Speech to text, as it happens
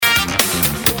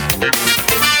Welcome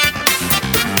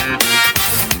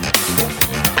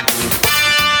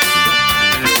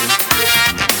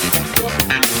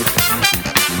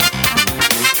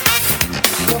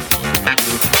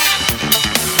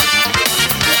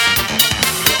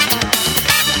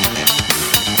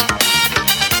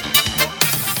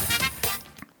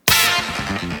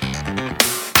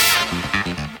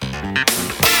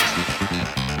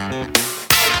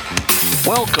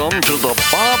to the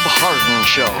Bob Harden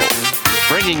Show,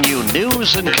 bringing you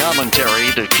news and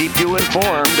commentary to keep you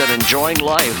informed and enjoying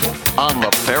life on the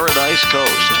Paradise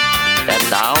Coast. And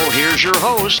now, here's your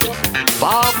host,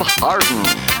 Bob Harden.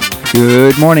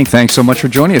 Good morning. Thanks so much for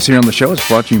joining us here on the show. It's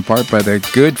brought to you in part by the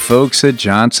good folks at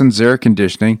Johnson's Air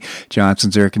Conditioning.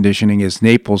 Johnson's Air Conditioning is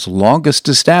Naples' longest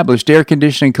established air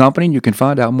conditioning company, and you can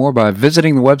find out more by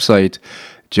visiting the website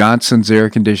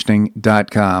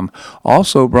johnsonsairconditioning.com.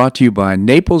 Also brought to you by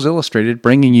Naples Illustrated,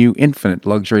 bringing you infinite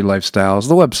luxury lifestyles.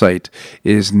 The website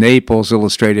is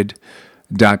naplesillustrated.com.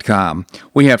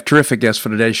 We have terrific guests for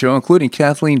today's show, including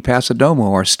Kathleen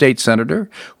Passidomo, our state senator.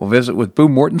 We'll visit with Boo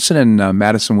Mortensen in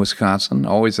Madison, Wisconsin.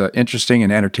 Always an interesting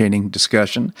and entertaining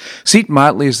discussion. Seton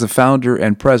Motley is the founder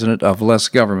and president of Less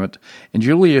Government, and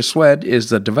Julia Swed is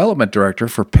the development director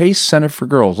for Pace Center for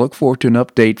Girls. Look forward to an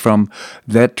update from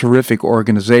that terrific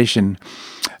organization.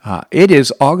 It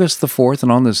is August the 4th,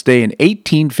 and on this day in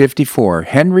 1854,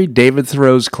 Henry David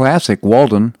Thoreau's classic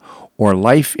Walden, or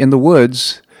Life in the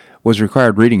Woods, was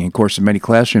required reading in course in many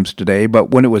classrooms today, but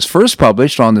when it was first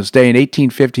published on this day in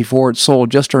 1854, it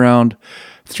sold just around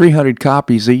 300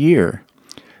 copies a year.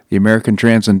 The American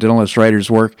Transcendentalist writer's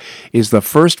work is the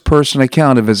first-person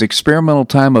account of his experimental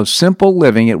time of simple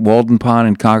living at Walden Pond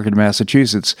in Concord,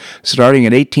 Massachusetts. Starting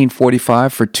in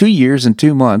 1845 for 2 years and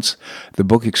 2 months, the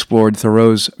book explored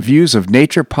Thoreau's views of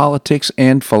nature, politics,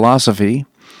 and philosophy.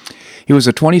 He was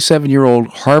a 27-year-old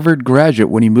Harvard graduate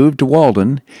when he moved to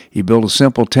Walden. He built a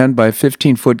simple 10 by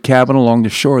 15-foot cabin along the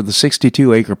shore of the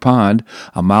 62-acre pond,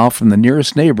 a mile from the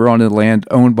nearest neighbor on the land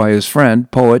owned by his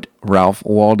friend, poet Ralph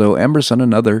Waldo Emerson,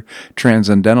 another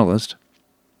transcendentalist.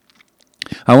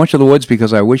 I went to the woods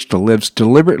because I wished to live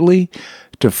deliberately,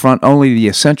 to front only the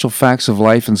essential facts of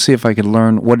life and see if I could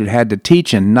learn what it had to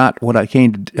teach, and not what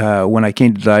when I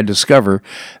came to die, discover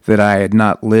that I had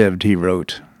not lived, he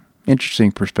wrote.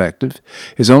 Interesting perspective.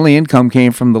 His only income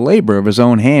came from the labor of his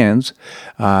own hands.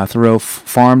 Thoreau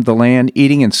farmed the land,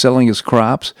 eating and selling his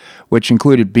crops, which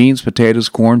included beans, potatoes,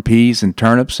 corn, peas, and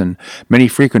turnips, and many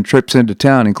frequent trips into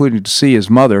town, including to see his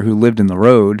mother, who lived up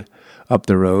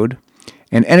the road,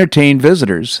 and entertain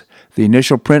visitors. The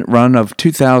initial print run of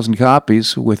 2,000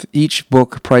 copies, with each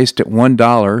book priced at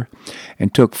 $1,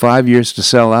 and took 5 years to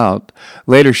sell out.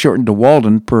 Later shortened to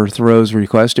Walden per Thoreau's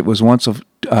request. It was once a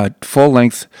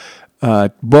full-length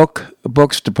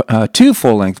two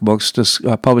full-length books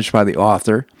published by the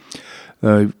author.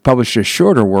 Published a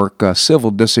shorter work, Civil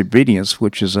Disobedience,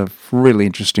 which is a really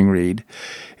interesting read.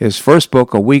 His first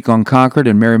book, A Week on Concord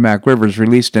and Merrimack Rivers,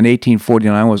 released in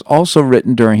 1849, was also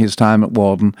written during his time at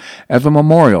Walden as a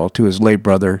memorial to his late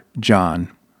brother, John.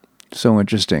 So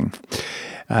interesting.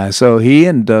 So he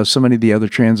and so many of the other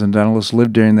transcendentalists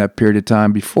lived during that period of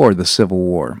time before the Civil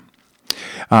War.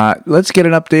 Let's get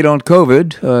an update on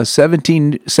COVID.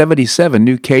 1777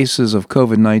 new cases of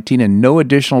COVID-19 and no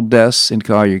additional deaths in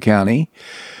Collier County.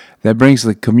 That brings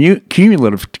the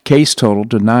cumulative case total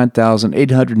to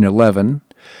 9,811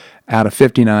 out of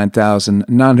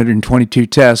 59,922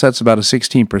 tests. That's about a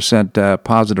 16%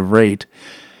 positive rate.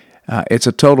 It's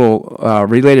a total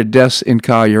related deaths in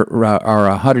Collier are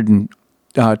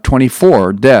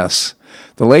 124 deaths.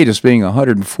 The latest being a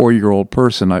 104-year-old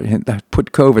person. I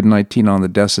put COVID-19 on the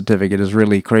death certificate is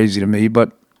really crazy to me,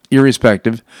 but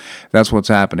irrespective, that's what's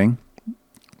happening.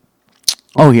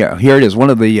 Oh, yeah, here it is. One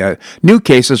of the new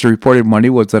cases reported Monday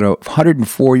was that a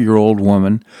 104-year-old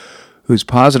woman whose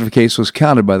positive case was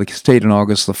counted by the state on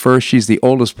August the 1st. She's the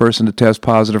oldest person to test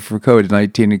positive for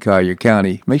COVID-19 in Collier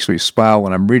County. Makes me smile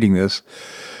when I'm reading this.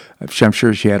 I'm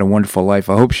sure she had a wonderful life.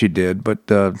 I hope she did, but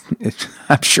I'm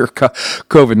sure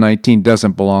COVID-19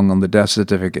 doesn't belong on the death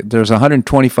certificate. There's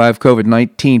 125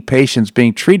 COVID-19 patients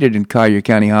being treated in Collier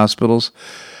County hospitals.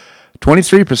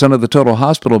 23% of the total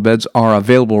hospital beds are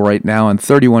available right now, and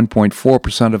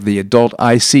 31.4% of the adult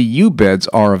ICU beds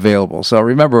are available. So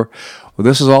remember,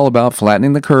 this is all about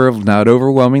flattening the curve, not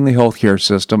overwhelming the healthcare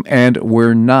system, and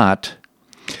we're not.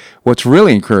 What's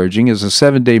really encouraging is the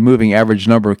 7-day moving average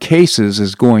number of cases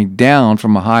is going down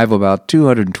from a high of about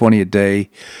 220 a day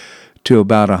to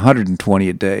about 120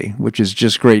 a day, which is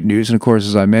just great news. And of course,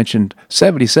 as I mentioned,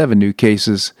 77 new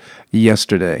cases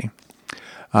yesterday.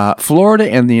 Florida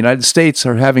and the United States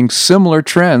are having similar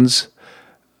trends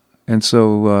And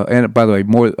so, and by the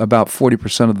way, about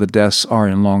 40% of the deaths are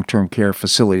in long-term care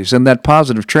facilities. And that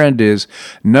positive trend is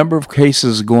number of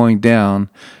cases going down.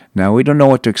 Now, we don't know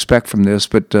what to expect from this,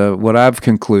 but what I've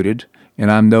concluded,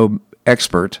 and I'm no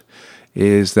expert,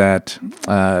 is that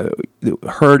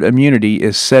herd immunity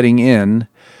is setting in,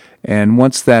 and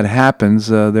once that happens,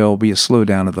 there will be a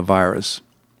slowdown of the virus.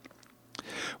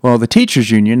 Well, the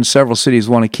teachers union in several cities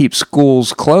want to keep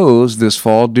schools closed this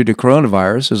fall due to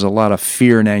coronavirus. There's a lot of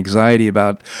fear and anxiety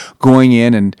about going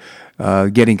in and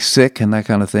getting sick and that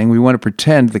kind of thing. We want to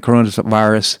pretend the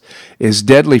coronavirus is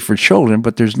deadly for children,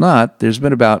 but there's not. There's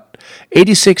been about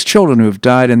 86 children who have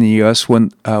died in the U.S.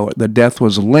 when the death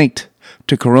was linked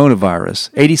to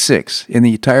coronavirus. 86 in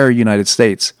the entire United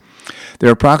States. There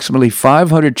are approximately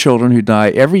 500 children who die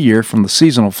every year from the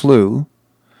seasonal flu.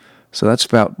 So that's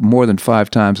about more than 5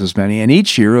 times as many. And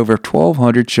each year, over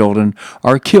 1,200 children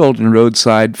are killed in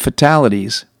roadside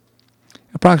fatalities.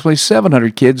 Approximately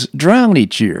 700 kids drown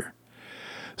each year.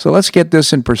 So let's get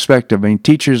this in perspective. I mean,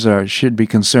 teachers should be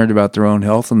concerned about their own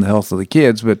health and the health of the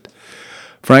kids, but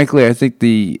frankly, I think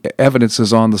the evidence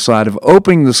is on the side of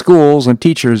opening the schools and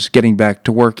teachers getting back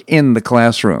to work in the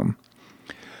classroom.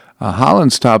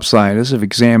 Holland's top scientists have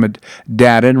examined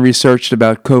data and researched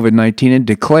about COVID-19 and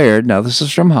declared, now this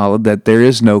is from Holland, that there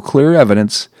is no clear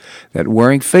evidence that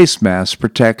wearing face masks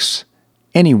protects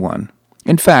anyone.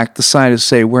 In fact, the scientists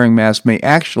say wearing masks may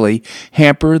actually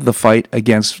hamper the fight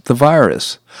against the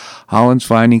virus. Holland's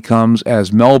finding comes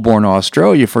as Melbourne,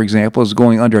 Australia, for example, is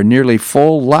going under a nearly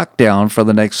full lockdown for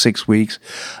the next 6 weeks,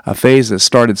 a phase that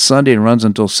started Sunday and runs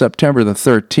until September the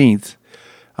 13th.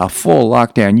 A full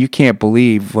lockdown. You can't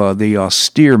believe the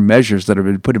austere measures that have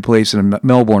been put in place in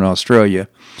Melbourne, Australia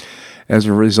as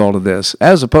a result of this,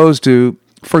 as opposed to,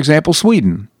 for example,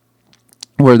 Sweden,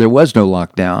 where there was no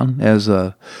lockdown. As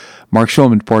Mark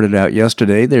Schulman pointed out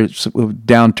yesterday, there's a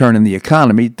downturn in the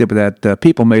economy that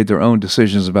people made their own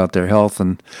decisions about their health,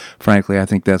 and frankly, I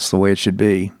think that's the way it should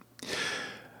be.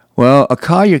 Well, a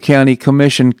Collier County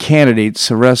Commission candidate's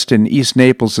arrest in East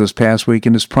Naples this past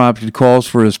weekend has prompted calls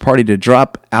for his party to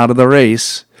drop out of the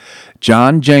race.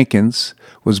 John Jenkins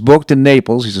was booked in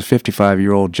Naples. He's a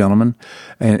 55-year-old gentleman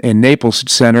in Naples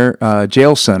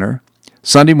Jail Center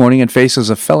Sunday morning and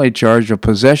faces a felony charge of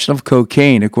possession of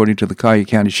cocaine, according to the Collier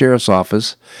County Sheriff's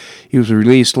Office. He was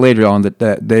released later on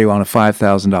that day on a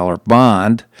 $5,000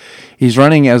 bond. He's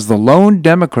running as the lone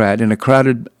Democrat in a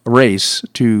crowded race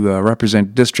to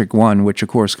represent District 1, which, of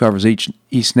course, covers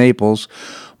East Naples,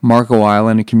 Marco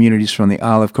Island, and communities from the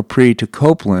Isle of Capri to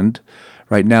Copeland.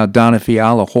 Right now, Donna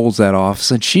Fiala holds that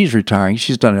office, and she's retiring.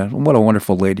 What a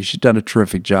wonderful lady. She's done a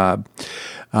terrific job.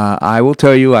 I will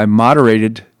tell you, I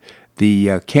moderated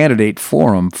the candidate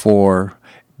forum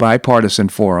bipartisan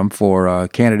forum for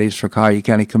candidates for Collier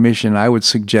County Commission. I would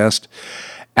suggest,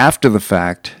 after the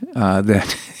fact,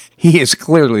 that he is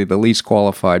clearly the least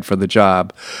qualified for the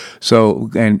job. So,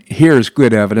 and here's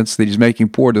good evidence that he's making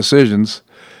poor decisions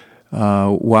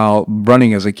while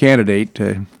running as a candidate.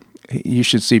 You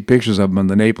should see pictures of him in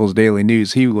the Naples Daily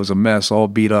News. He was a mess, all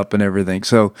beat up and everything.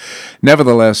 So,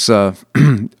 nevertheless,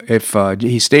 if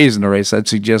he stays in the race, I'd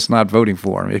suggest not voting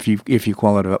for him if you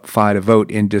qualify to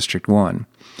vote in District 1.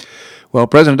 Well,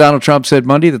 President Donald Trump said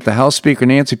Monday that the House Speaker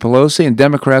Nancy Pelosi and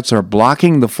Democrats are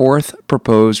blocking the fourth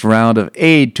proposed round of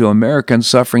aid to Americans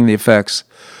suffering the effects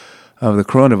of the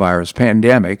coronavirus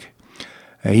pandemic.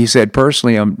 He said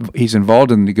personally he's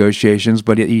involved in the negotiations,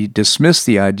 but he dismissed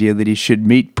the idea that he should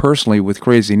meet personally with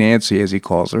Crazy Nancy, as he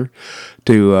calls her,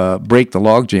 to break the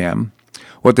logjam.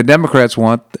 What the Democrats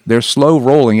want, they're slow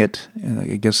rolling it.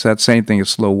 I guess that same thing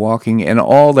is slow walking. And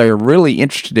all they're really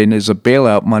interested in is a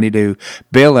bailout money to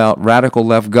bail out radical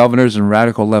left governors and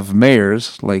radical left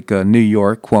mayors like New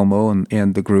York, Cuomo,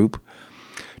 and the group.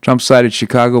 Trump cited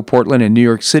Chicago, Portland, and New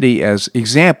York City as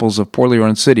examples of poorly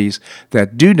run cities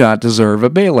that do not deserve a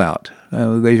bailout.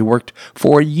 They worked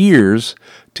for years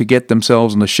to get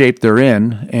themselves in the shape they're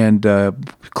in, and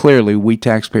clearly we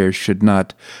taxpayers should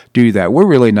not do that. We're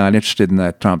really not interested in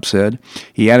that, Trump said.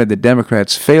 He added that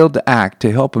Democrats failed to act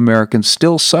to help Americans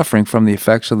still suffering from the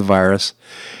effects of the virus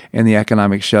and the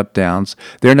economic shutdowns.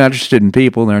 They're not interested in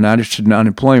people. They're not interested in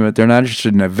unemployment. They're not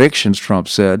interested in evictions, Trump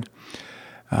said.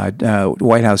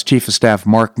 White House Chief of Staff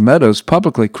Mark Meadows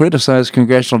publicly criticized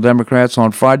congressional Democrats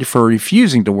on Friday for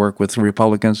refusing to work with the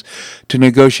Republicans to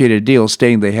negotiate a deal,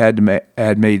 stating they had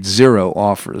made zero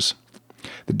offers.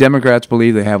 The Democrats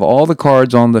believe they have all the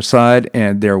cards on their side,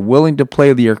 and they're willing to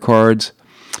play their cards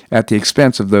at the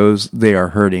expense of those they are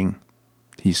hurting,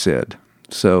 he said.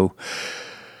 So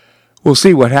We'll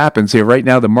see what happens here. Right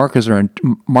now, the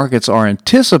markets are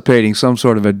anticipating some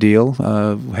sort of a deal.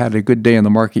 Had a good day in the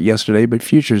market yesterday, but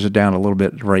futures are down a little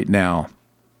bit right now.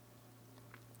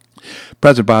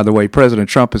 By the way, President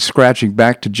Trump is scratching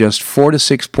back to just 4 to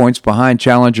 6 points behind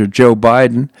challenger Joe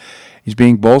Biden. He's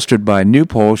being bolstered by new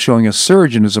polls showing a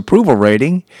surge in his approval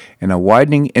rating and a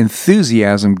widening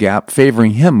enthusiasm gap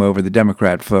favoring him over the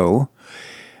Democrat foe.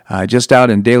 Just out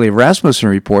in daily Rasmussen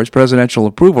reports, presidential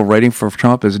approval rating for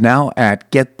Trump is now at,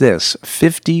 get this,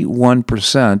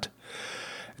 51%.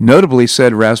 Notably,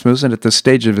 said Rasmussen, at the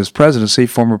stage of his presidency,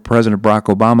 former President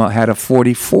Barack Obama had a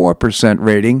 44%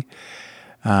 rating.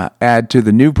 Add to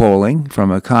the new polling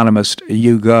from economist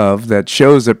YouGov that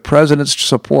shows that President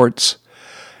supports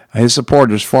his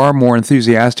supporters far more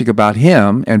enthusiastic about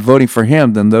him and voting for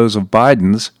him than those of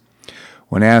Biden's.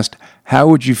 When asked, how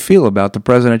would you feel about the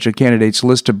presidential candidates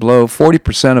listed below,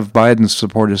 40% of Biden's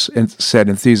supporters said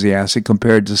enthusiastic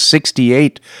compared to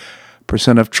 68%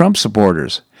 of Trump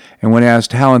supporters. And when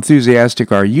asked, how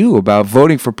enthusiastic are you about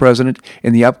voting for president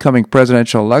in the upcoming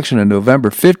presidential election in November,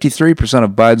 53%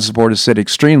 of Biden supporters said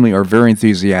extremely or very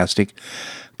enthusiastic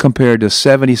compared to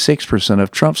 76%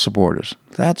 of Trump supporters.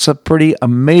 That's a pretty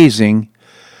amazing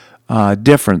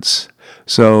difference.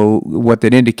 So what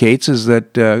that indicates is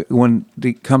that when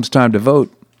it comes time to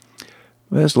vote,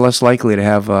 it's less likely to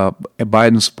have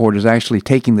Biden supporters actually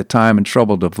taking the time and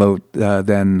trouble to vote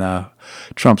than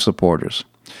Trump supporters.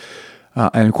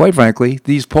 And quite frankly,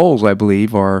 these polls, I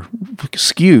believe, are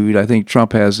skewed. I think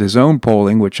Trump has his own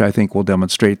polling, which I think will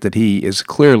demonstrate that he is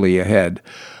clearly ahead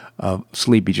of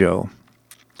Sleepy Joe.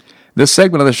 This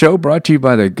segment of the show brought to you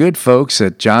by the good folks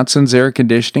at Johnson's Air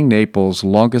Conditioning, Naples'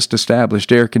 longest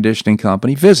established air conditioning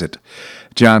company. Visit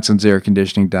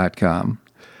johnsonsairconditioning.com.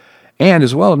 And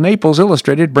as well, Naples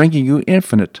Illustrated, bringing you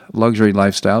infinite luxury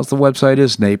lifestyles. The website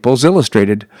is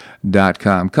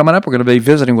naplesillustrated.com. Coming up, we're going to be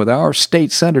visiting with our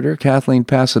state senator, Kathleen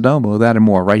Passidomo. That and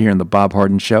more right here in The Bob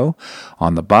Harden Show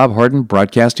on the Bob Harden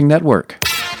Broadcasting Network.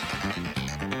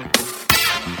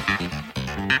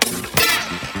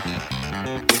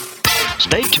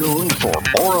 Stay tuned for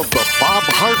more of The Bob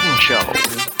Harden Show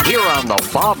here on the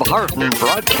Bob Harden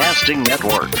Broadcasting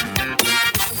Network.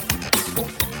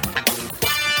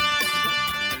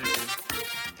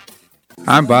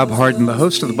 I'm Bob Harden, the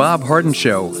host of The Bob Harden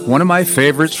Show. One of my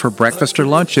favorites for breakfast or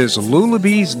lunch is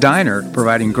Lulabee's Diner,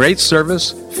 providing great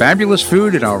service, fabulous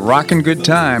food, and a rockin' good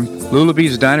time.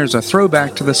 Lulabee's Diner is a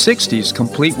throwback to the 60s,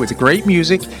 complete with great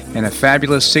music and a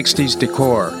fabulous 60s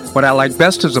decor. What I like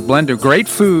best is a blend of great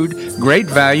food, great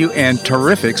value, and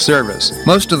terrific service.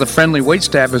 Most of the friendly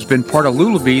waitstaff has been part of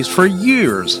Lulabee's for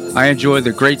years. I enjoy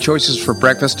the great choices for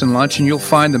breakfast and lunch, and you'll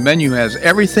find the menu has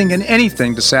everything and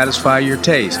anything to satisfy your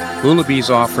taste. Lulabee's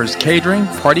offers catering,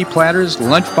 party platters,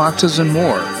 lunch boxes, and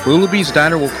more. Lulabee's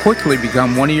Diner will quickly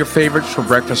become one of your favorites for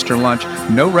breakfast or lunch.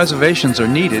 No reservations are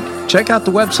needed. Check out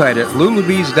the website at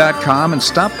lulabees.com and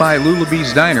stop by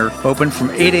Lulabee's Diner, open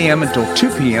from 8 a.m. until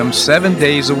 2 p.m. 7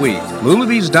 days a week.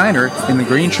 Lulabee's Diner in the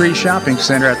Green Tree Shopping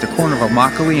Center at the corner of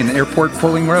Immokalee and Airport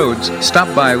Pulling Roads.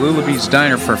 Stop by Lulabee's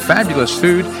Diner for fabulous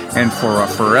food and for a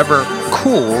forever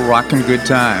cool rockin' good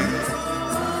time.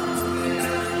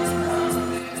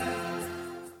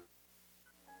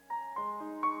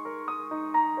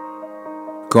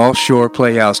 Gulf Shore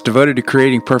Playhouse, devoted to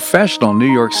creating professional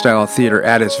New York-style theater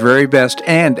at its very best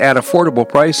and at affordable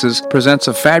prices, presents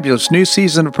a fabulous new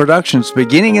season of productions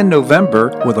beginning in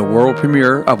November with a world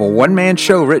premiere of a one-man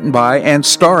show written by and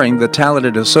starring the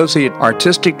talented Associate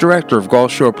Artistic Director of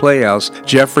Gulf Shore Playhouse,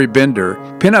 Jeffrey Bender.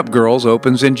 Pinup Girls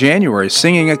opens in January,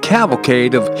 singing a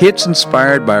cavalcade of hits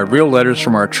inspired by real letters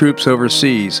from our troops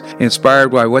overseas. Inspired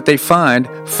by what they find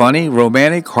funny,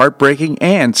 romantic, heartbreaking,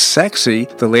 and sexy,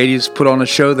 the ladies put on a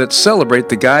show that celebrate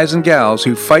the guys and gals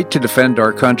who fight to defend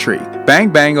our country.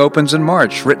 Bang Bang opens in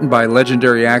March, written by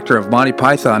legendary actor of Monty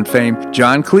Python fame,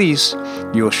 John Cleese.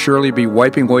 You'll surely be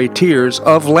wiping away tears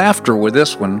of laughter with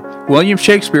this one. William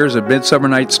Shakespeare's A Midsummer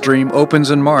Night's Dream opens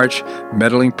in March.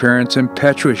 Meddling parents,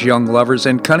 impetuous young lovers,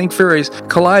 and cunning fairies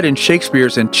collide in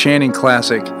Shakespeare's enchanting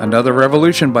classic. Another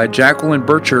Revolution by Jacqueline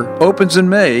Bircher opens in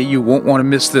May. You won't want to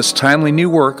miss this timely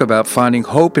new work about finding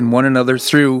hope in one another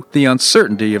through the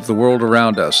uncertainty of the world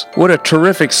around us. What a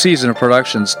terrific season of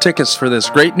productions. Tickets for this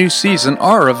great new season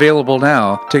are available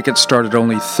now. Tickets start at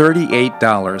only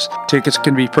 $38. Tickets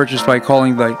can be purchased by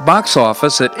calling the box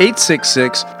office at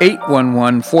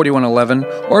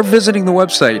 866-811-4111 or visiting the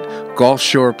website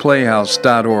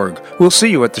gulfshoreplayhouse.org. We'll see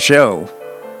you at the show.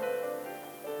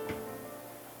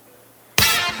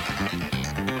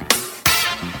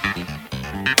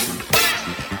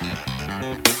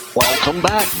 Welcome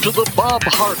back to the Bob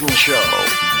Harden Show.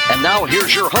 And now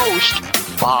here's your host,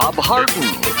 Bob Harden.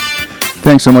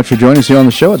 Thanks so much for joining us here on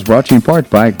the show. It's brought to you in part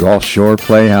by Gulf Shore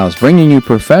Playhouse, bringing you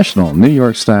professional New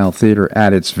York-style theater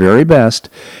at its very best.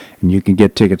 And you can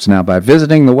get tickets now by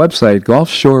visiting the website,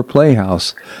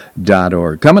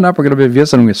 gulfshoreplayhouse.org. Coming up, we're going to be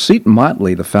visiting with Seton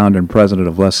Motley, the founder and president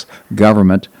of Less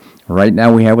Government. Right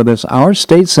now, we have with us our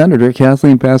state senator,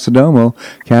 Kathleen Passidomo.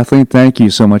 Kathleen, thank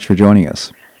you so much for joining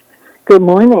us. Good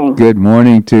morning. Good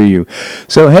morning to you.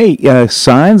 So, hey,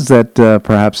 signs that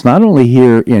perhaps not only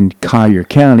here in Collier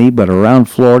County, but around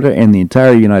Florida and the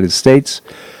entire United States,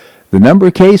 the number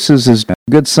of cases is a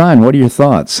good sign. What are your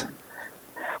thoughts?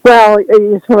 Well,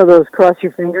 it's one of those cross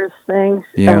your fingers things.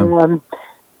 Yeah.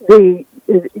 The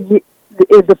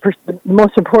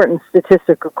most important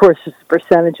statistic, of course, is the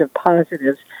percentage of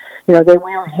positives. You know, we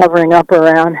were hovering up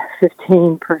around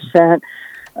 15%.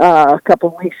 A couple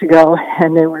of weeks ago,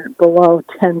 and they were below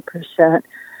 10%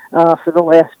 for the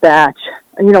last batch.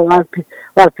 And, you know, a lot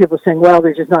of people are saying, well,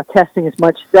 they're just not testing as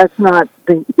much. That's not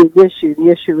the issue. The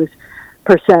issue is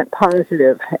percent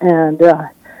positive. And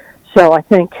so I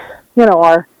think, you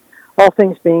know, all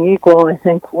things being equal, I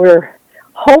think we're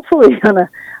hopefully on a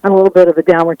little bit of a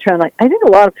downward trend. I think a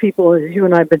lot of people, as you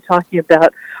and I have been talking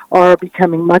about, are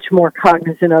becoming much more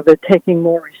cognizant of it, taking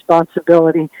more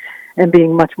responsibility, and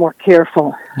being much more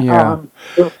careful. Yeah.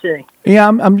 We'll see. Yeah,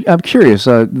 I'm curious.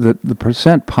 The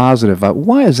percent positive.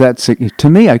 Why is that? To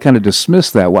me, I kind of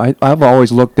dismiss that. I've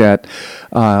always looked at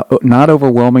not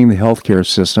overwhelming the healthcare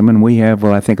system, and we have,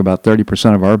 I think about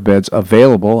 30% of our beds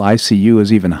available. ICU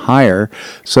is even higher.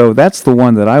 So that's the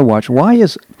one that I watch.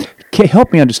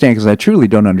 Help me understand, because I truly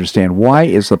don't understand. Why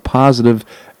is the positive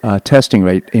testing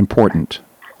rate important?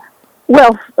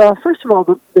 Well, first of all,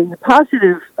 the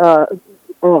positive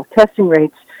testing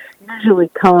rates usually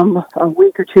come a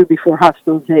week or two before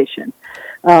hospitalization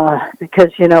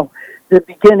because, you know, the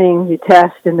beginning you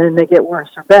test and then they get worse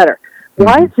or better. Mm-hmm.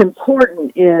 Why it's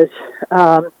important is,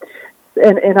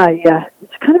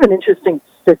 it's kind of an interesting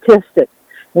statistic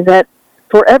in that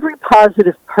for every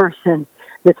positive person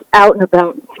that's out and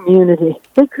about in the community,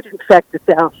 they could infect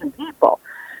 1,000 people.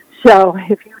 So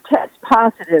if you test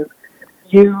positive,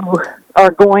 you are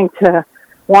going to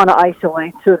want to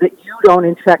isolate so that you don't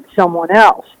infect someone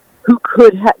else who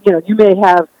could have, you know, you may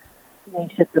have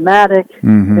asymptomatic,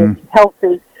 mm-hmm. may be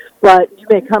healthy, but you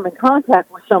may come in contact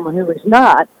with someone who is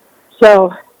not.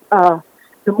 So the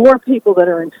more people that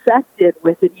are infected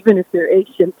with it, even if they're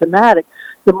asymptomatic,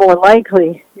 the more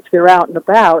likely, if they're out and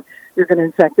about, you're going to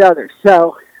infect others.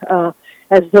 So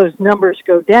as those numbers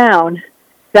go down,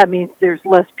 that means there's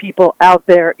less people out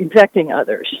there infecting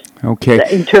others. Okay.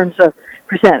 In terms of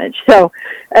percentage. So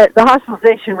the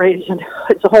hospitalization rate is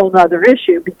a whole other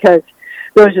issue because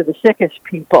those are the sickest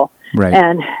people. Right.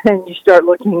 And then you start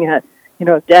looking at, you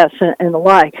know, deaths and the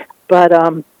like. But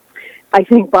I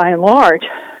think by and large,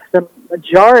 the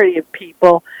majority of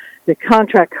people that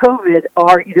contract COVID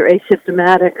are either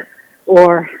asymptomatic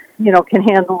or, you know, can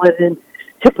handle it in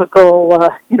typical,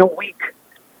 week,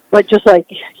 but just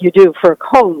like you do for a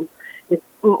cold,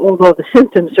 although the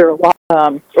symptoms are a lot,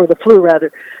 or the flu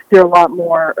rather, they're a lot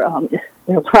more,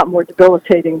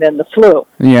 debilitating than the flu.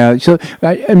 Yeah, so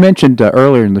I mentioned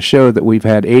earlier in the show that we've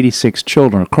had 86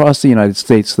 children across the United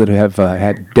States that have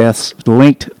had deaths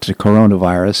linked to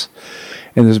coronavirus.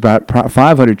 And there's about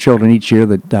 500 children each year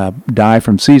that die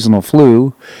from seasonal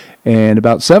flu. And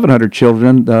about 700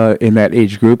 children in that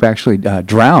age group actually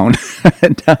drown,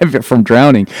 die from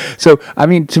drowning. So, I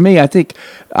mean, to me, I think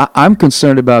I'm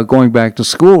concerned about going back to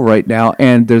school right now,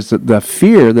 and there's the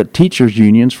fear that teachers'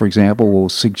 unions, for example, will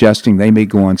suggesting they may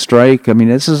go on strike. I mean,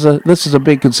 this is a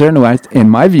big concern.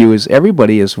 In my view, is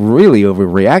everybody is really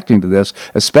overreacting to this,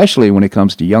 especially when it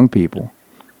comes to young people.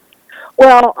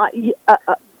 Well,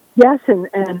 yes and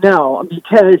no,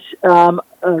 because a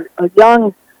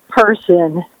young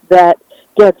person that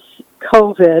gets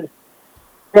COVID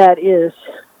that is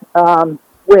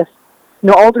with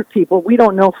older people, we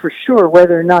don't know for sure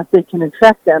whether or not they can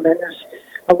infect them. And there's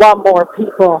a lot more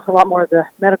people, a lot more of the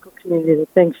medical community that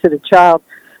thinks that a child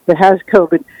that has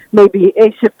COVID may be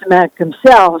asymptomatic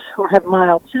themselves or have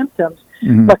mild symptoms,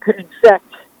 mm-hmm. but could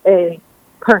infect a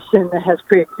person that has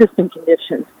pre-existing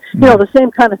conditions. Mm-hmm. You know, the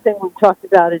same kind of thing we talked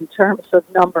about in terms of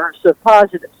numbers of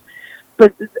positives.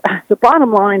 But the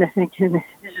bottom line, I think, and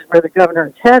this is where the governor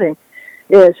is heading,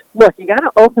 is, look, you got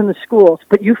to open the schools,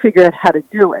 but you figure out how to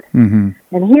do it. Mm-hmm.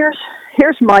 And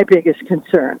here's my biggest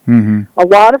concern. Mm-hmm. A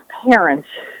lot of parents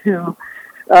who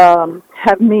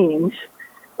have means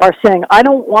are saying, I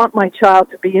don't want my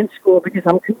child to be in school because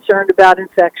I'm concerned about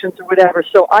infections or whatever,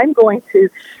 so I'm going to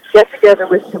get together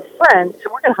with some friends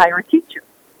and we're going to hire a teacher.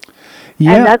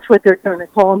 Yeah. And that's what they're going to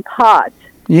call them pods.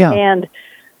 Yeah. And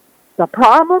the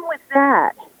problem with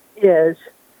that is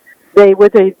they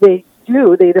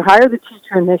either hire the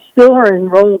teacher and they still are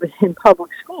enrolled in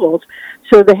public schools,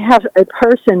 so they have a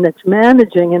person that's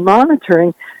managing and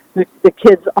monitoring the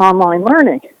kids' online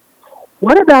learning.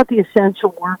 What about the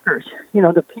essential workers?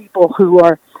 The people who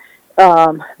are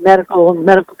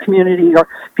medical community, or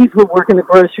people who work in the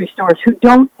grocery stores who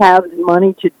don't have the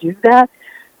money to do that.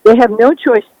 They have no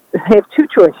choice. They have two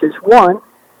choices. One,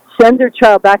 send their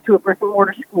child back to a brick and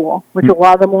mortar school, which a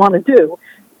lot of them want to do,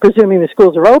 presuming the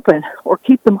schools are open, or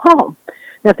keep them home.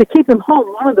 Now, if they keep them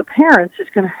home, one of the parents is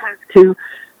going to have to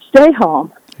stay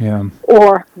home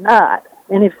or not.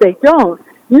 And if they don't,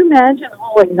 you imagine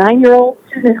a little 9-year-old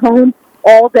sitting at home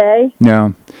all day,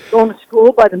 going to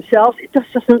school by themselves.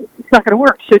 It's not going to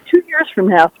work. So 2 years from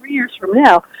now, 3 years from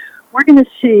now, we're going to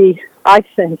see, I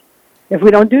think, if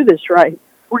we don't do this right,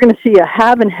 we're going to see a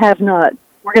have and have not.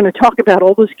 We're going to talk about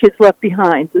all those kids left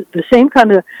behind. The same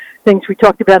kind of things we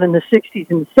talked about in the 60s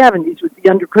and the 70s with the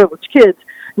underprivileged kids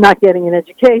not getting an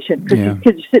education because these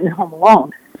kids are sitting at home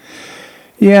alone.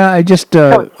 Yeah, I just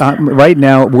right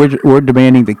now we're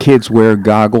demanding the kids wear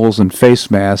goggles and face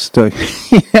masks.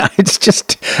 It's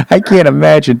just I can't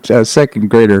imagine a second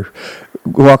grader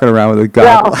walking around with a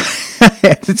goggle.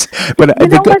 Well,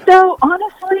 what though?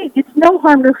 Honestly, it's no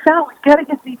harm, no foul. We've got to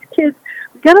get these kids.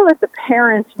 We've got to let the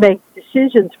parents make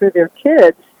decisions for their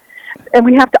kids, and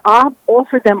we have to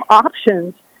offer them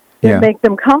options that make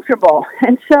them comfortable.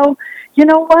 And so, you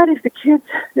know what? If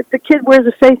the kid wears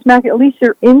a face mask, at least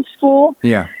they're in school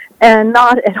and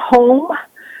not at home.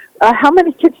 How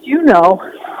many kids do you know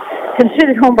can sit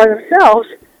at home by themselves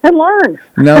and learn?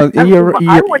 No,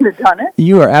 I wouldn't have done it.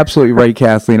 You are absolutely right,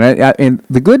 Kathleen. And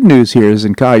the good news here is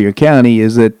in Collier County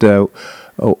is that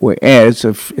as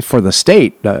for the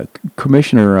state,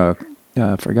 Commissioner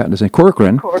I've forgotten his name,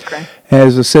 Corcoran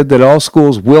has said that all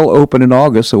schools will open in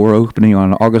August, so we're opening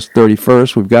on August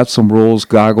 31st. We've got some rules,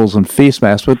 goggles, and face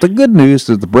masks, but the good news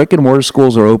is the brick-and-mortar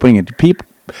schools are opening, and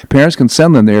parents can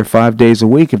send them there 5 days a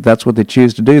week if that's what they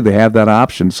choose to do. They have that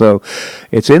option, so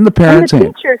it's in the parents'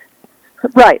 hands.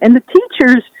 Right, and the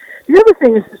teachers, the other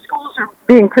thing is the schools are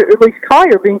at least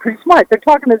Collier, being pretty smart. They're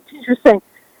talking to the teachers saying,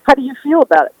 how do you feel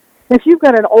about it? If you've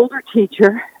got an older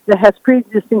teacher that has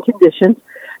pre-existing conditions,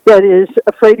 that is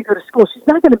afraid to go to school, she's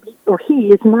not going to be, or he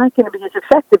is not going to be as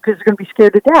effective because they're going to be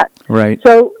scared to death. Right.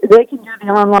 So they can do the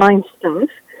online stuff.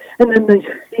 And then the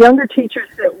younger teachers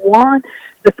that want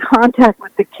the contact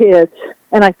with the kids,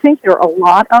 and I think there are a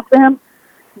lot of them,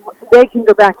 they can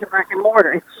go back to brick and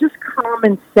mortar. It's just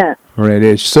common sense. Right,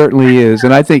 it certainly is.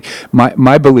 And I think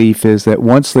my belief is that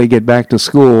once they get back to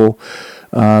school,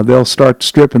 they'll start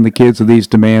stripping the kids of these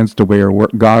demands to wear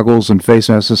goggles and face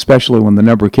masks, especially when the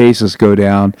number of cases go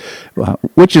down,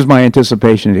 which is my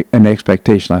anticipation and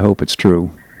expectation. I hope it's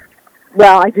true.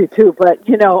 Well, I do too. But,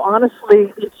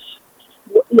 honestly,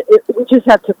 we just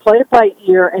have to play it by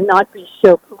ear and not be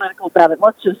so political about it.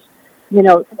 Let's just,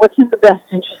 what's in the best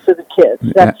interest of the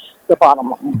kids. That's the bottom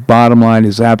line. Bottom line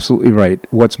is absolutely right.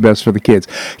 What's best for the kids.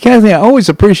 Kathleen, I always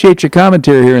appreciate your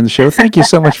commentary here in the show. Thank you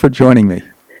so much for joining me.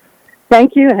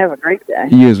 Thank you, and have a great day.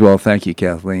 You as well. Thank you,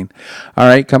 Kathleen. All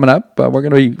right, coming up, we're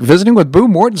going to be visiting with Boo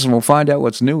Mortensen. We'll find out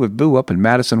what's new with Boo up in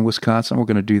Madison, Wisconsin. We're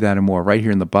going to do that and more right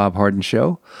here in the Bob Harden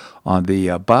Show on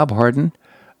the Bob Harden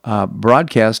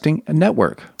Broadcasting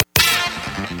Network.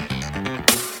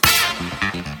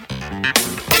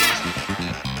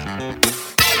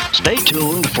 Stay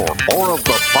tuned for more of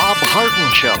the Bob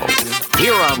Harden Show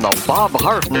here on the Bob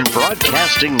Harden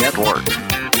Broadcasting Network.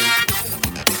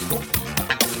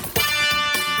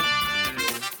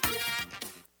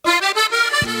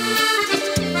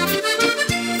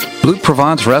 Blue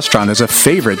Provence Restaurant is a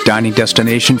favorite dining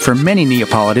destination for many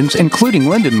Neapolitans, including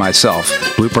Linda and myself.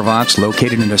 Blue Provence,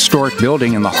 located in a historic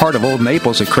building in the heart of Old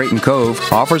Naples at Creighton Cove,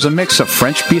 offers a mix of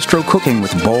French bistro cooking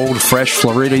with bold, fresh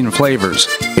Floridian flavors.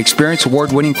 Experience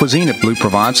award-winning cuisine at Blue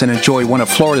Provence and enjoy one of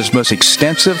Florida's most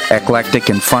extensive, eclectic,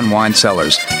 and fun wine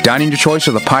cellars. Dining to choice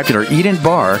of the popular Eden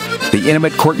Bar, the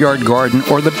intimate Courtyard Garden,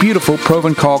 or the beautiful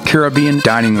Provencal Caribbean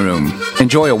Dining Room.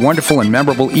 Enjoy a wonderful and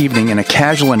memorable evening in a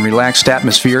casual and relaxed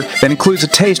atmosphere that includes a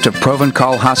taste of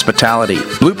Provencal hospitality.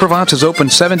 Blue Provence is open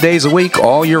 7 days a week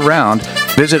all year round.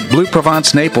 Visit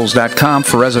BlueProvenceNaples.com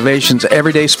for reservations,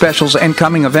 everyday specials, and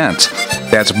coming events.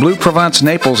 That's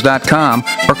BlueProvenceNaples.com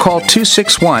or call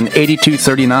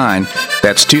 261-8239.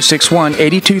 That's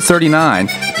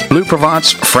 261-8239. Blue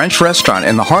Provence French Restaurant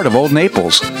in the heart of Old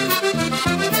Naples.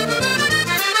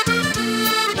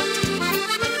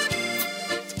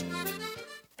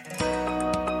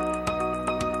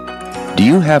 Do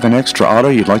you have an extra auto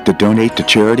you'd like to donate to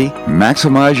charity?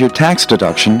 Maximize your tax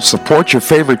deduction, support your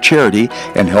favorite charity,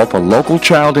 and help a local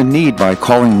child in need by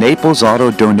calling Naples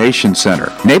Auto Donation Center.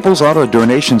 Naples Auto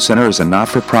Donation Center is a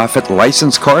not-for-profit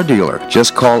licensed car dealer.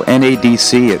 Just call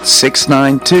NADC at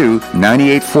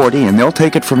 692-9840 and they'll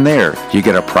take it from there. You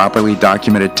get a properly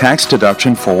documented tax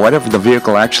deduction for whatever the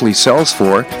vehicle actually sells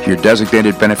for. Your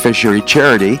designated beneficiary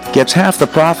charity gets half the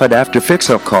profit after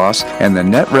fix-up costs, and the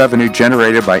net revenue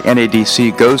generated by NADC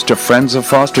goes to Friends of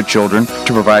Foster Children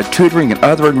to provide tutoring and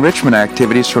other enrichment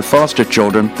activities for foster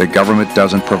children the government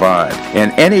doesn't provide.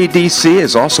 And NADC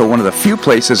is also one of the few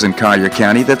places in Collier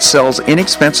County that sells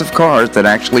inexpensive cars that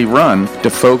actually run to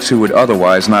folks who would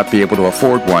otherwise not be able to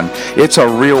afford one. It's a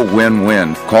real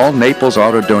win-win. Call Naples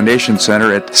Auto Donation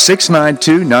Center at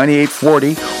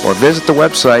 692-9840 or visit the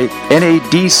website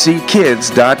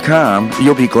nadckids.com.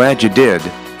 You'll be glad you did.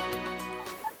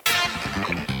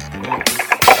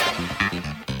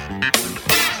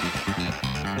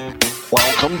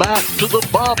 Welcome back to the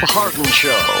Bob Harden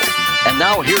Show. And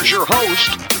now here's your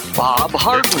host, Bob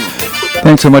Harden.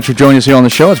 Thanks so much for joining us here on the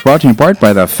show. It's brought to you in part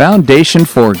by the Foundation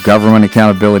for Government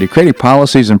Accountability, creating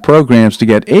policies and programs to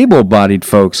get able-bodied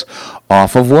folks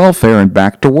off of welfare and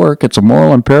back to work. It's a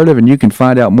moral imperative, and you can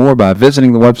find out more by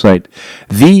visiting the website,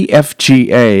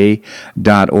 thefga.org.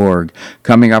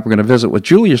 Coming up, we're going to visit with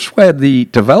Julia Swed, the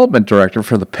Development Director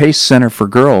for the PACE Center for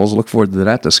Girls. Look forward to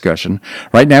that discussion.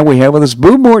 Right now, we have with us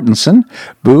Boo Mortensen.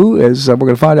 Boo is, we're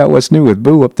going to find out what's new with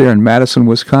Boo up there in Madison,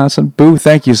 Wisconsin. Boo,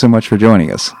 thank you so much for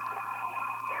joining us.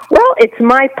 Well, it's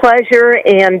my pleasure,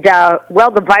 and,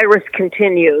 the virus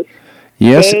continues.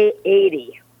 Yes. Day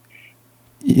 80.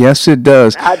 Yes, it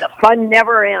does. The fun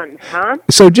never ends, huh?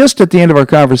 So just at the end of our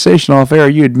conversation off air,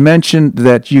 you had mentioned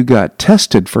that you got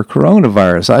tested for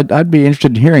coronavirus. I'd be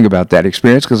interested in hearing about that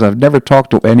experience because I've never talked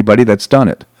to anybody that's done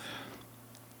it.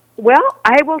 Well,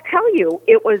 I will tell you,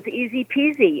 it was easy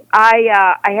peasy.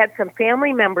 I had some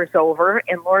family members over,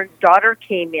 and Lauren's daughter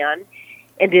came in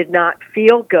and did not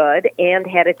feel good and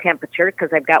had a temperature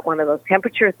because I've got one of those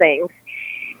temperature things.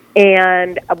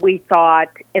 And we thought,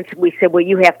 and so we said, well,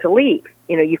 you have to leave.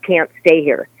 You know, you can't stay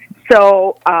here.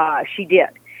 So she did.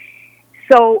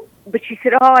 So, but she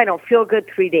said, oh, I don't feel good.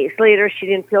 3 days later, she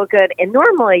didn't feel good. And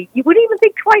normally, you wouldn't even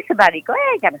think twice about it. You go,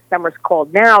 hey, I got a summer's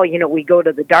cold now. You know, we go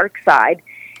to the dark side,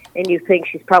 and you think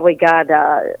she's probably got,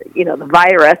 the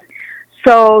virus.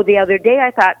 So the other day,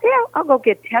 I thought, yeah, I'll go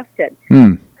get tested.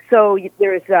 So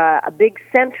there's a big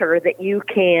center that you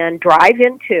can drive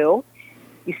into.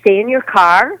 You stay in your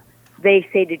car. They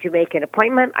say, did you make an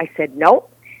appointment? I said, no.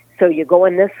 So you go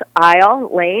in this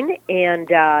lane, and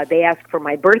they ask for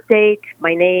my birth date,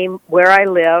 my name, where I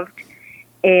lived,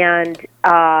 and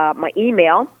my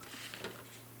email.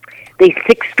 They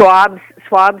stick swabs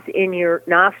in your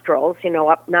nostrils,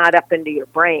 not up into your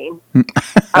brain,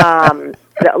 the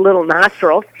little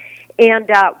nostrils. And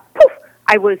poof,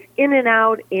 I was in and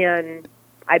out in,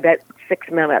 I bet, 6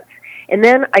 minutes. And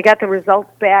then I got the results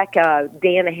back a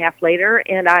day and a half later,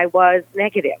 and I was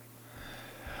negative.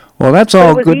 Well, that's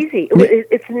all good. It was easy.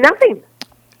 It's nothing.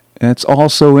 That's all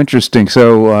so interesting.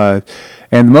 So,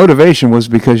 and the motivation was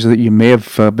because that you may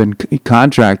have been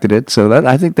contracted it. So that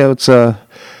I think that's kind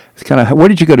of. Where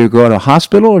did you go to? Go to a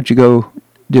hospital, or did you go?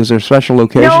 Is there a special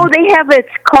location? No, they have.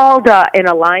 It's called an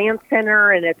Alliance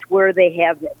Center, and it's where they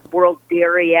have the World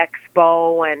Dairy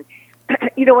Expo, and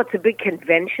it's a big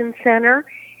convention center.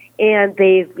 And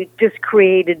they've just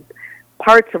created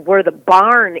parts of where the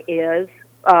barn is,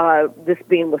 this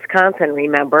being Wisconsin,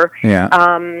 remember? Yeah.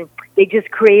 They just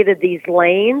created these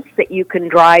lanes that you can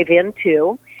drive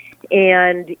into,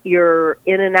 and you're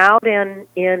in and out in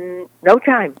no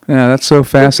time. Yeah, that's so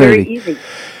fascinating. It's very easy.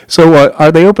 So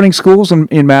are they opening schools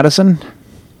in Madison?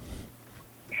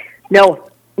 No,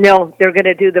 they're going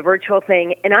to do the virtual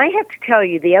thing. And I have to tell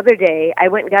you, the other day, I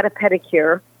went and got a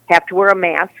pedicure. Have to wear a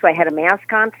mask, so I had a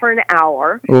mask on for an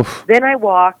hour. Oof. Then I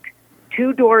walked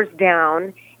 2 doors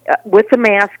down with the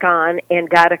mask on and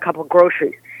got a couple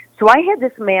groceries. So I had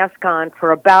this mask on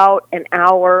for about an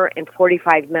hour and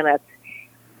 45 minutes.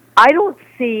 I'm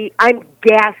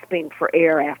gasping for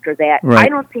air after that. Right. I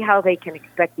don't see how they can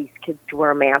expect these kids to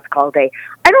wear a mask all day.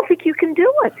 I don't think you can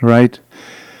do it. Right.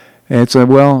 It's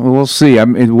we'll see. I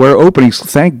mean, we're opening.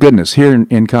 Thank goodness here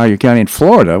in Collier County, in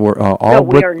Florida, we're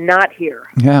we are not here.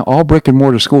 Yeah, all brick and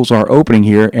mortar schools are opening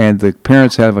here, and the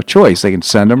parents have a choice. They can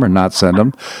send them or not send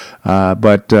them.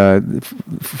 But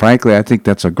frankly, I think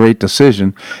that's a great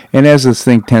decision. And as this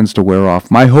thing tends to wear off,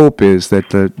 my hope is that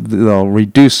they'll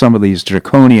reduce some of these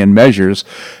draconian measures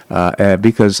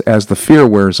because as the fear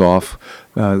wears off,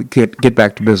 get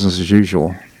back to business as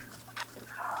usual.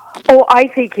 Oh, I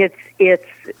think it's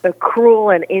cruel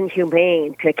and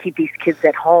inhumane to keep these kids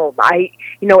at home.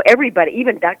 Everybody,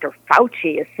 even Dr.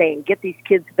 Fauci is saying, get these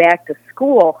kids back to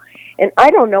school. And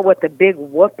I don't know what the big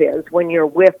whoop is when you're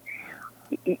with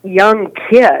young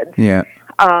kids. Yeah.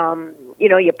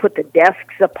 You put the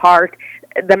desks apart.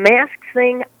 The mask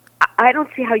thing, I don't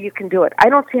see how you can do it. I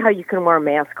don't see how you can wear a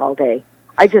mask all day.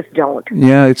 I just don't.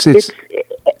 Yeah, it's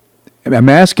a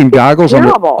mask and goggles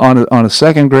on a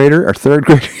second grader or third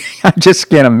grader. I just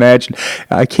can't imagine.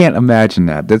 I can't imagine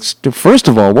that. That's first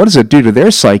of all, what does it do to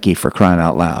their psyche, for crying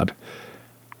out loud?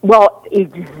 Well,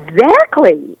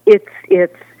 exactly.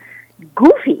 It's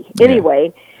goofy. Yeah.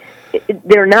 Anyway,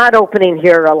 they're not opening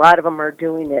here. A lot of them are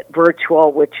doing it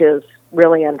virtual, which is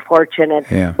really unfortunate.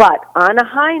 Yeah. But on a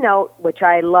high note, which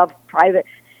I love, private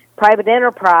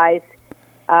enterprise,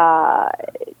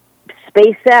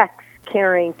 SpaceX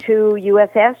carrying 2 U.S.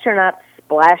 astronauts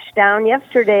splashed down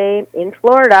yesterday in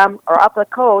Florida or up the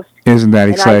coast. Isn't that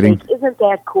exciting? And I think, isn't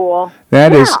that cool?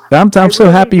 That is. I'm so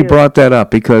really happy you brought that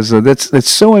up, because that's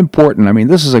so important. I mean,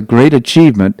 this is a great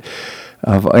achievement.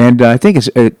 And I think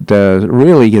it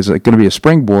really is going to be a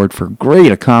springboard for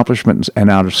great accomplishments in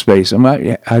outer space.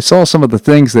 I saw some of the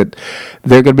things that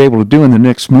they're going to be able to do in the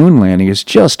next moon landing. It's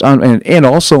just and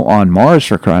also on Mars,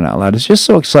 for crying out loud. It's just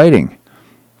so exciting.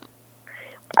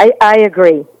 I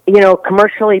agree.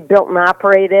 Commercially built and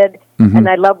operated, and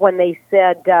I love when they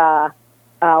said,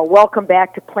 welcome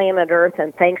back to planet Earth,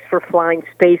 and thanks for flying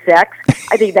SpaceX.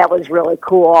 I think that was really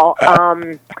cool.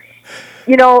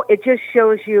 It just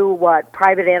shows you what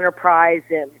private enterprise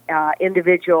and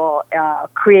individual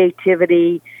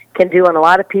creativity can do, and a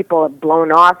lot of people have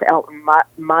blown off Elon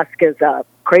Musk as a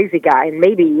crazy guy, and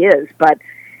maybe he is, but,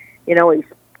 he's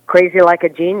crazy like a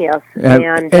genius.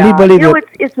 And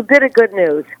it's a bit of good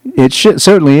news. It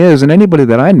certainly is. And anybody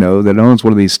that I know that owns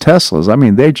one of these Teslas, I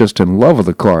mean, they're just in love with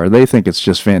the car. They think it's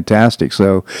just fantastic.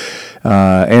 So,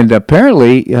 and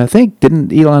apparently, I think,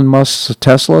 didn't Elon Musk's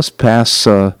Tesla pass?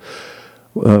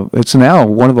 It's now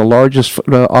one of the largest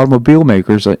automobile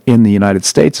makers in the United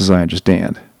States, as I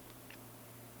understand.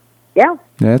 Yeah,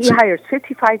 he hires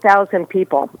 55,000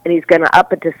 people, and he's going to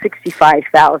up it to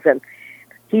 65,000.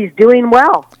 He's doing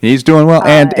well. He's doing well.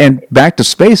 And back to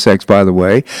SpaceX, by the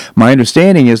way, my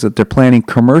understanding is that they're planning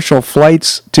commercial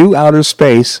flights to outer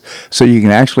space, so you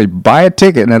can actually buy a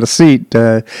ticket and have a seat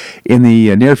in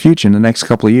the near future, in the next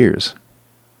couple of years.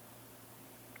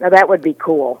 Now, that would be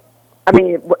cool. I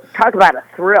mean, talk about a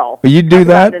thrill. You'd do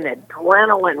that? An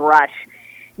adrenaline rush.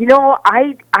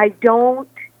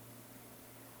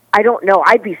 I don't know.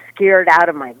 I'd be scared out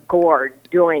of my gourd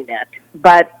doing it,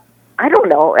 but I don't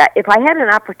know. If I had an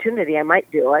opportunity, I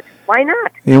might do it. Why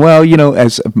not? Yeah, well,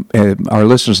 as our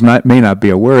listeners may not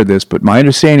be aware of this, but my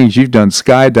understanding is you've done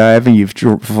skydiving, you've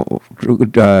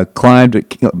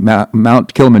climbed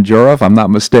Mount Kilimanjaro, if I'm not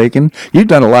mistaken. You've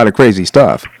done a lot of crazy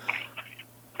stuff.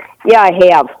 Yeah, I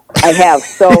have.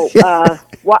 So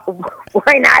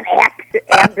why not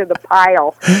add to the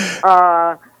pile?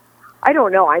 I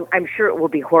don't know. I'm sure it will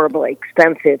be horribly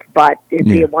expensive, but it'd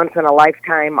be a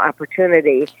once-in-a-lifetime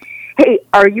opportunity. Hey,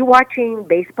 are you watching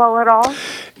baseball at all?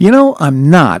 I'm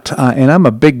not, and I'm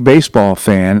a big baseball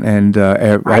fan. And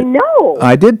I know.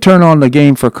 I did turn on the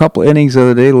game for a couple innings the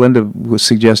other day. Linda was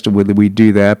suggested whether we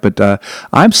do that, but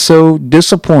I'm so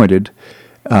disappointed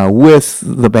with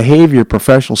the behavior of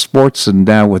professional sports, and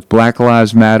now with Black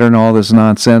Lives Matter and all this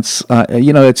nonsense.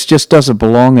 It just doesn't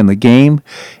belong in the game,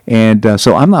 and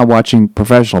so I'm not watching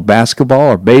professional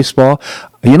basketball or baseball.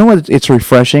 You know what? It's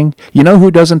refreshing. You know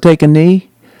who doesn't take a knee?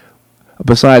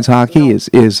 Besides hockey, is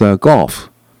golf.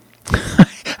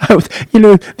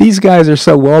 These guys are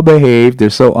so well behaved. They're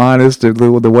so honest.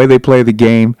 The way they play the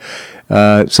game.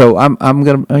 So I'm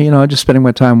gonna just spending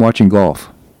my time watching golf.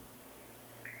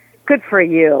 Good for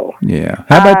you. Yeah.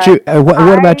 How about you?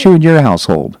 What about you and your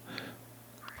household?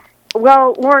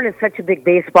 Well, Warren is such a big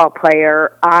baseball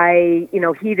player.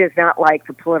 He does not like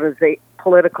the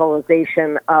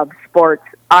politicalization of sports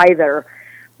either.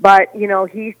 But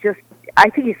I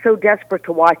think he's so desperate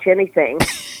to watch anything.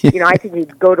 I think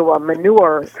he'd go to a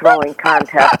manure throwing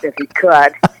contest if he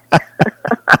could.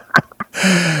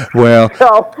 Well,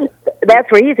 so that's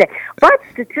where he's at. But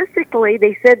statistically,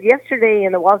 they said yesterday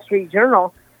in the Wall Street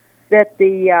Journal that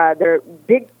they're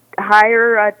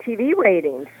higher TV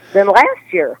ratings than last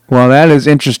year. Well, that is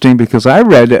interesting, because I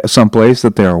read someplace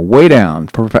that they're way down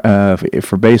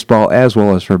for baseball as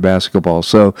well as for basketball.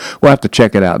 So we'll have to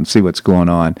check it out and see what's going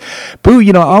on. Boo,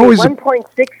 always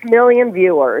 1.6 million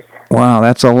viewers. Wow,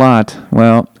 that's a lot.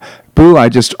 Well, Boo, I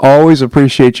just always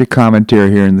appreciate your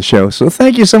commentary here in the show. So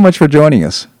thank you so much for joining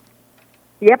us.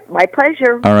 Yep, my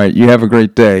pleasure. All right, you have a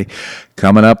great day.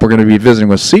 Coming up, we're going to be visiting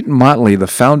with Seton Motley, the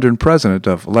founder and president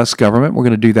of Less Government. We're going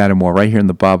to do that and more right here in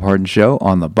the Bob Harden Show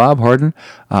on the Bob Harden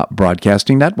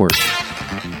Broadcasting Network.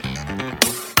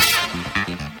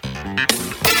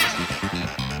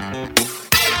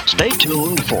 Stay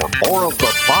tuned for more of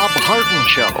the Bob Harden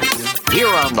Show here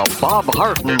on the Bob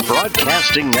Harden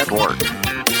Broadcasting Network.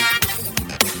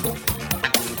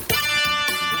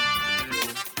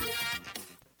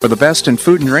 For the best in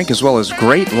food and drink as well as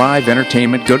great live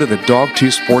entertainment, go to the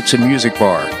Dogtooth Sports and Music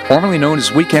Bar. Formerly known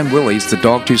as Weekend Willie's, the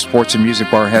Dogtooth Sports and Music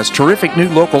Bar has terrific new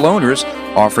local owners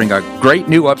offering a great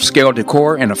new upscale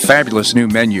decor and a fabulous new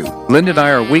menu. Linda and I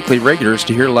are weekly regulars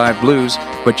to hear live blues,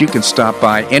 but you can stop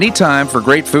by anytime for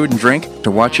great food and drink,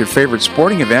 to watch your favorite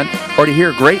sporting event, or to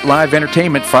hear great live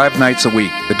entertainment 5 nights a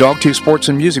week. The Dogtooth Sports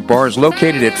and Music Bar is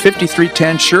located at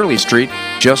 5310 Shirley Street,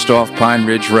 just off Pine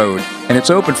Ridge Road, and it's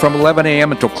open from 11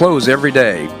 a.m. until close every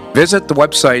day. Visit the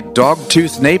website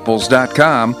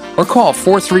dogtoothnaples.com or call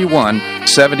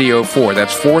 431-7004.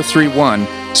 That's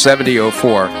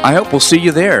 431-7004. I hope we'll see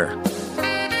you there.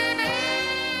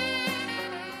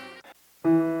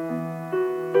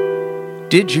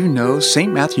 Did you know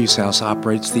St. Matthew's House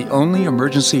operates the only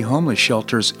emergency homeless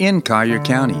shelters in Collier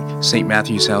County? St.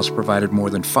 Matthew's House provided more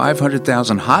than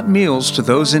 500,000 hot meals to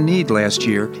those in need last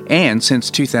year, and since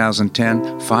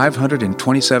 2010,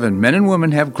 527 men and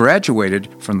women have graduated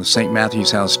from the St.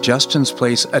 Matthew's House Justin's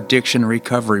Place Addiction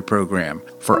Recovery Program.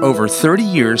 For over 30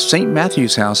 years, St.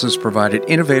 Matthew's House has provided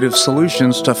innovative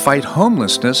solutions to fight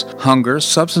homelessness, hunger,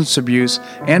 substance abuse,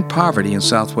 and poverty in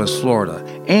Southwest Florida.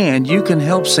 And you can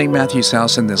help St. Matthew's House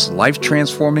in this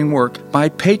life-transforming work by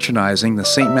patronizing the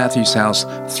St. Matthew's House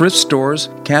thrift stores,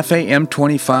 Cafe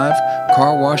M25,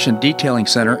 car wash and detailing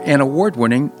center, and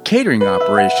award-winning catering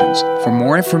operations. For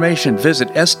more information, visit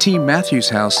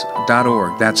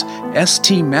stmatthewshouse.org. That's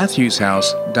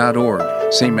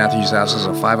stmatthewshouse.org. St. Matthew's House is a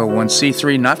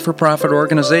 501c3 not-for-profit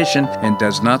organization and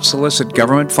does not solicit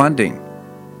government funding.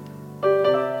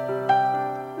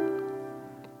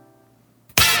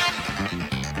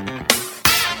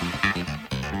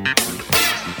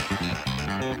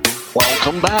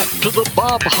 Welcome back to the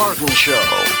Bob Harden Show.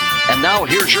 And now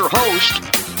here's your host,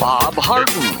 Bob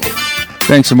Harden.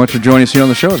 Thanks so much for joining us here on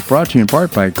the show. It's brought to you in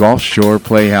part by Gulf Shore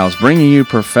Playhouse, bringing you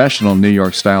professional New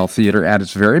York-style theater at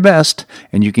its very best.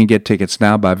 And you can get tickets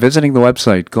now by visiting the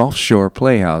website,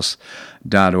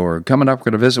 gulfshoreplayhouse.org. Coming up, we're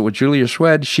going to visit with Julia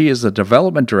Schwed. She is the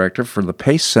Development Director for the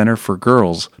Pace Center for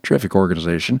Girls. Terrific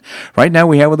organization. Right now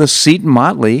we have with us Seton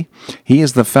Motley. He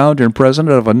is the founder and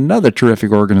president of another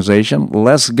terrific organization,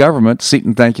 Less Government.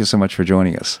 Seton, thank you so much for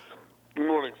joining us. Good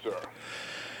morning, sir.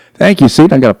 Thank you,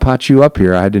 Seton. I got to pot you up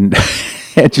here. I didn't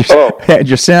had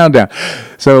your sound down.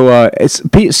 So,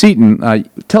 Seton,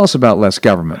 tell us about Less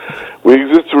Government. We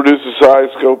exist to reduce the size,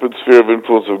 scope, and sphere of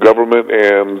influence of government,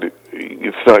 and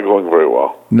it's not going very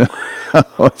well. No,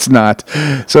 it's not.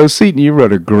 So, Seton, you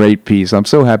wrote a great piece. I'm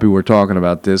so happy we're talking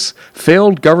about this.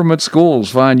 Failed government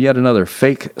schools find yet another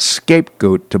fake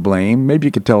scapegoat to blame. Maybe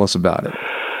you could tell us about it.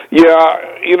 Yeah,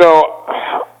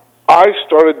 I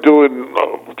started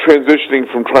transitioning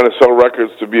from trying to sell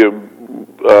records to be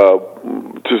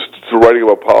to writing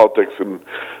about politics in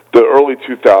the early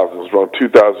 2000s, around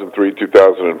 2003,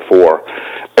 2004.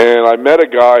 And I met a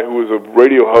guy who was a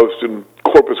radio host in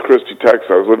Corpus Christi, Texas.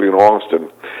 I was living in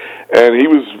Austin. And he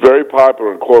was very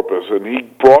popular in Corpus, and he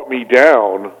brought me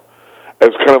down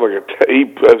as kind of like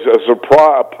a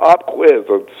pop quiz,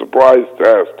 a surprise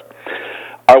test.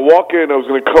 I walk in, I was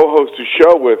going to co-host a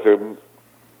show with him,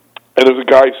 and there's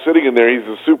a guy sitting in there. He's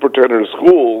the superintendent of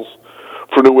schools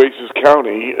for Nueces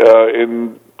County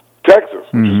in Texas,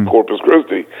 which is Corpus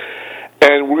Christi.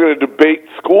 And we're going to debate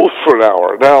schools for an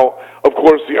hour. Now, of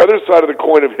course, the other side of the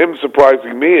coin of him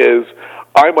surprising me is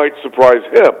I might surprise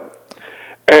him.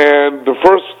 And the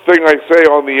first thing I say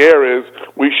on the air is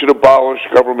we should abolish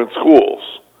government schools.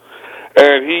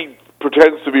 And he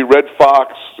pretends to be Red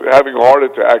Fox having a heart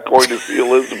attack going to see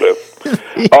Elizabeth.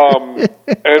 And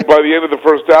by the end of the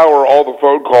first hour, all the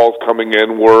phone calls coming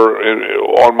in were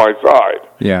on my side.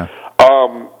 Yeah.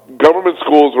 Government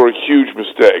schools are a huge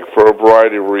mistake for a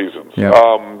variety of reasons. Yeah.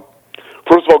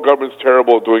 First of all, government's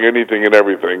terrible at doing anything and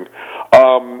everything.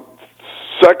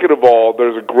 Second of all,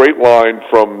 there's a great line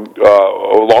from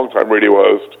a longtime radio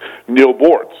host, Neil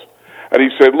Bortz. And he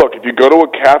said, look, if you go to a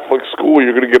Catholic school,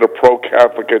 you're going to get a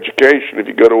pro-Catholic education. If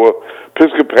you go to a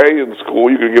Episcopalian school,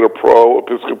 you're going to get a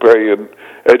pro-Episcopalian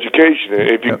education.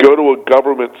 If you go to a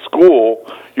government school,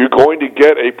 you're going to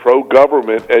get a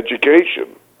pro-government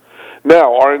education.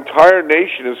 Now, our entire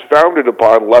nation is founded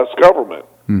upon less government.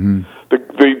 Mm-hmm.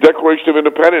 The Declaration of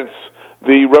Independence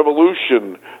The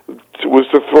revolution was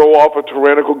to throw off a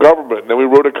tyrannical government. And then we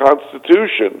wrote a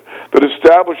constitution that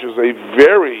establishes a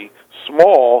very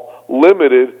small,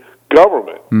 limited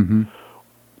government. Mm-hmm.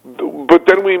 But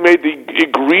then we made the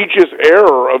egregious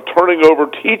error of turning over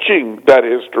teaching that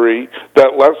history,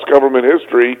 that less government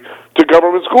history, to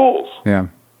government schools. Yeah.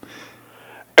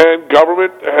 And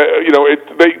government,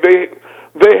 they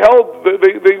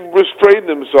restrained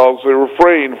themselves. They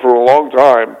refrained for a long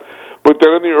time. But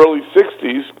then in the early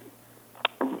 60s,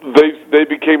 they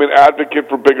became an advocate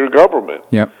for bigger government.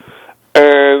 Yep.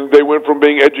 And they went from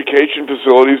being education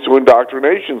facilities to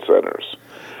indoctrination centers.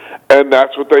 And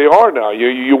that's what they are now.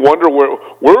 You wonder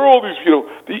where are all these,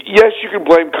 yes, you can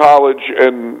blame college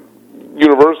and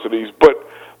universities, but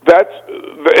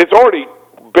it's already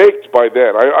baked by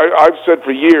then. I've said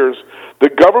for years, the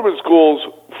government schools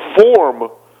form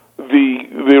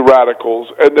the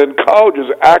radicals, and then colleges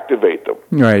activate them.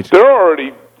 Right. They're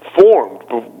already formed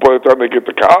by the time they get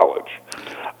to college.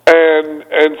 And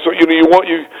so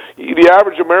the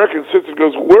average American sits and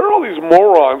goes, where are all these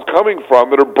morons coming from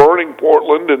that are burning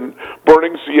Portland and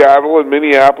burning Seattle and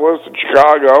Minneapolis and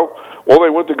Chicago? Well, they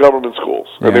went to government schools,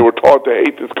 and they were taught to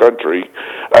hate this country,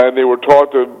 and they were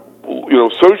taught to,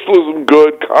 socialism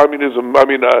good, capitalism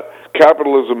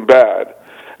bad.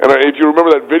 And if you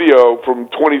remember that video from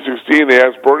 2016, they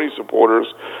asked Bernie supporters,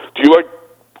 do you like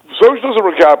socialism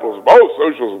or capitalism? Oh,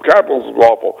 socialism. Capitalism is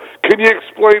awful. Can you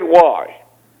explain why?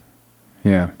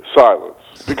 Yeah. Silence.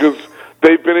 Because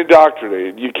they've been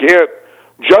indoctrinated. You can't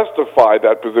justify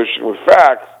that position with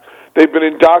facts. They've been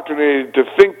indoctrinated to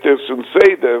think this and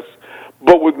say this,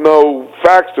 but with no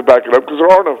facts to back it up, because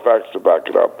there are no facts to back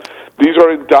it up. These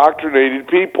are indoctrinated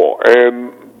people,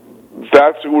 and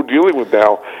that's who we're dealing with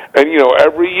now. And,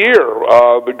 every year,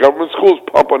 the government schools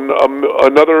pump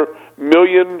another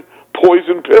million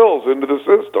poison pills into the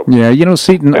system. Yeah,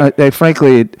 Seton,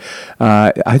 frankly,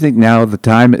 I think now the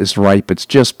time is ripe. It's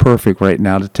just perfect right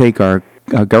now to take our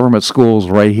government schools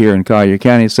right here in Collier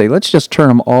County and say, let's just turn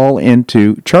them all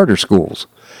into charter schools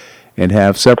and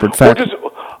have separate faculty.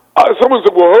 Someone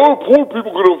said, well, poor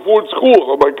people can afford schools.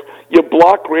 I'm like, you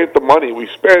block grant the money. We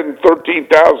spend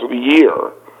 $13,000 a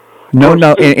year. No,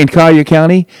 in Collier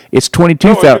County, it's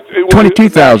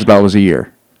 $22,000 a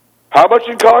year. How much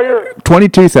in Collier?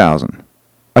 $22,000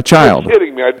 a child. You're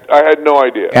kidding me. I had no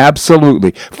idea.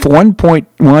 Absolutely. For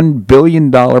 $1.1 billion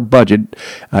budget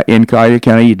in Collier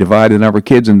County, you divide the number of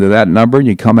kids into that number, and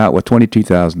you come out with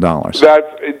 $22,000.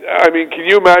 Can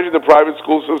you imagine the private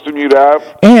school system you'd have?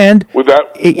 And with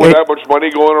that much money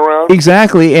going around?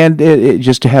 Exactly, and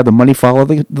just to have the money follow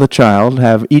the child,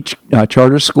 have each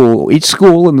charter school, each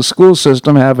school in the school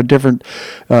system have a different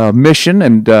mission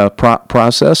and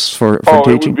process for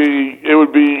teaching. It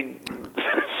would be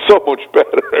so much better.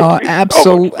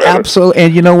 Absolutely.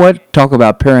 And you know what? Talk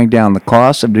about paring down the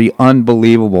costs. It'd be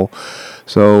unbelievable.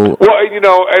 So the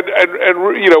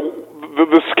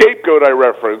scapegoat I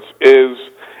reference is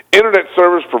internet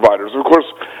service providers. Of course,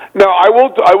 now I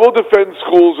will defend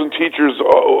schools and teachers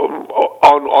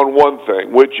on one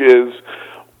thing, which is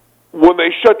when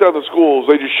they shut down the schools,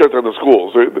 they just shut down the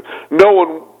schools. They've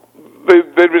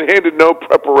been handed no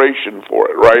preparation for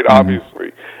it, right? Mm-hmm.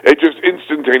 Obviously, it just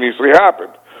instantaneously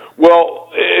happened. Well,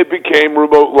 it became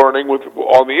remote learning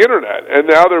on the internet, and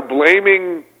now they're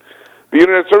blaming the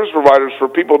internet service providers for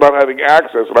people not having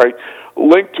access. And I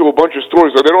linked to a bunch of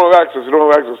stories. They don't have access.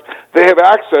 They have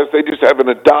access. They just haven't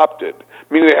adopted,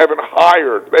 meaning they haven't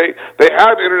hired. They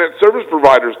have internet service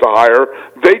providers to hire.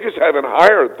 They just haven't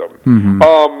hired them. Mm-hmm.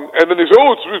 And then they say,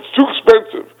 it's too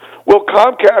expensive. Well,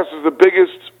 Comcast is the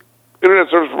biggest internet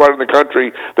service provider in the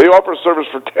country. They offer service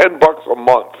for $10 a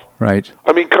month. Right.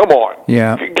 Come on.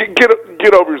 Yeah.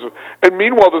 Get over yourself. And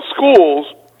meanwhile, the schools,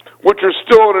 which are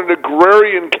still on an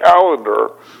agrarian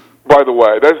calendar, by the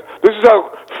way, this is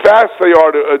how fast they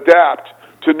are to adapt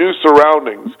to new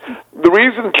surroundings. The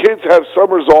reason kids have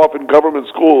summers off in government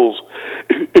schools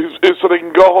is so they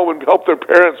can go home and help their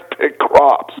parents pick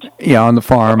crops. Yeah, on the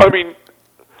farm.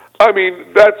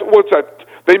 That's what's that.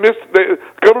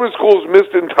 Government schools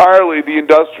missed entirely the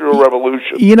Industrial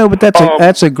Revolution. But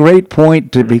that's a great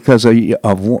point because of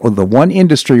the one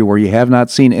industry where you have not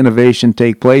seen innovation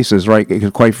take place is, right,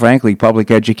 quite frankly,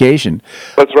 public education.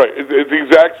 That's right. It's the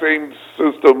exact same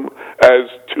system as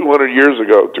 250 years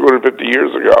ago.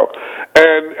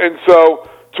 And so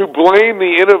to blame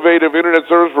the innovative internet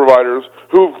service providers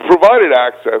who provided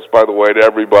access, by the way, to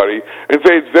everybody, and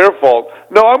say it's their fault.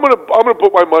 No, I'm gonna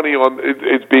put my money on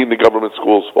it's being the government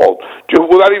school's fault,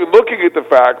 without even looking at the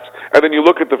facts. And then you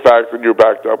look at the facts, and you're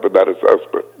backed up in that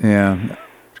assessment. Yeah.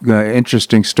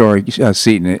 interesting story,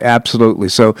 Seton. Absolutely.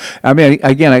 So, I mean,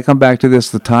 again, I come back to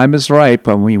this. The time is ripe.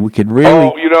 I mean, we could really...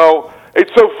 Oh,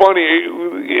 it's so funny.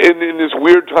 In this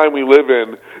weird time we live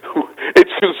in,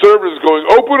 it's conservatives going,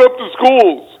 open up the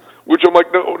schools, which I'm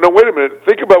like, no, wait a minute.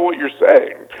 Think about what you're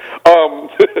saying.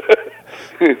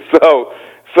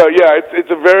 So yeah,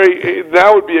 it's a very...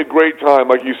 Now would be a great time,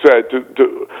 like you said,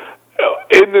 to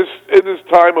in this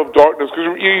time of darkness,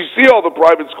 because you see all the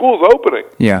private schools opening.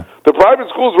 Yeah. The private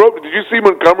schools are open. Did you see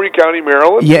Montgomery County,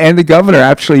 Maryland? Yeah, and the governor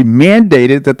actually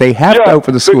mandated that they have to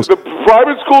open the schools. The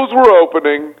private schools were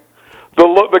opening.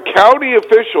 The county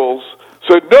officials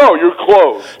said, no, you're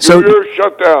closed. So you're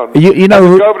shut down. You know,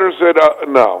 and the governor said,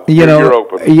 no, you're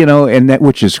open. And that,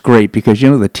 which is great, because,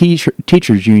 the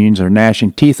teachers' unions are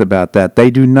gnashing teeth about that. They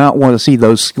do not want to see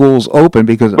those schools open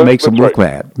because it makes them look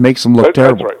bad. Makes them look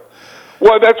terrible. That's right.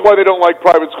 Well, that's why they don't like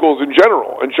private schools in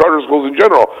general and charter schools in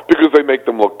general, because they make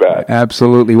them look bad.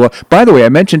 Absolutely. Well, by the way, I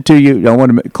mentioned to you, I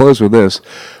want to close with this,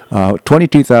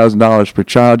 $22,000 per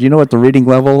child. You know what the reading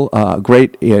level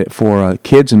grade for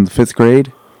kids in the 5th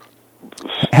grade?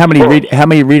 How many read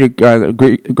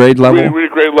grade level? Read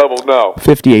grade level, no.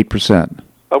 58%.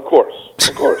 Of course.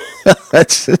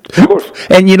 That's of course.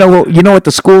 And you know what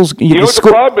the schools... the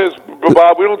problem is,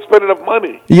 Bob, we don't spend enough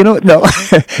money. You know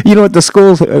what the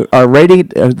schools are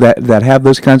rated that have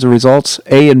those kinds of results?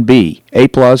 A and B. A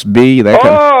plus, B, that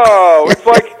kind of...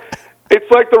 It's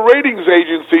like the ratings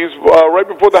agencies right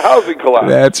before the housing collapse.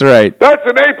 That's right. That's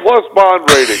an A-plus bond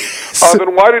rating.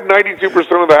 Then why did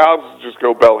 92% of the houses just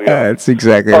go belly up? That's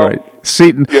exactly right.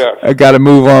 Seton, yes. I got to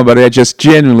move on, but I just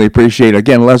genuinely appreciate it.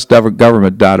 Again,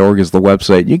 lessgovernment.org is the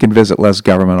website. You can visit Less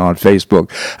Government on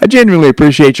Facebook. I genuinely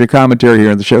appreciate your commentary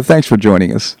here on the show. Thanks for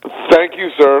joining us. Thank you,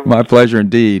 sir. My pleasure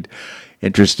indeed.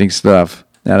 Interesting stuff.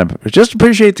 And I just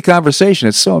appreciate the conversation.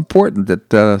 It's so important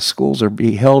that schools are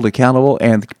being held accountable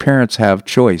and the parents have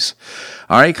choice.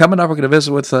 All right, coming up, we're going to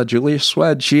visit with Julia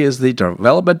Swed. She is the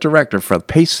Development Director for the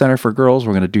Pace Center for Girls.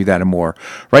 We're going to do that and more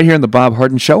right here in the Bob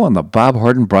Harden Show on the Bob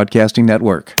Harden Broadcasting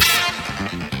Network.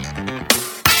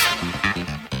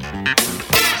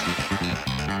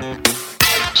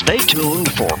 Stay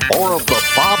tuned for more of the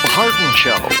Bob Harden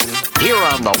Show here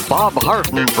on the Bob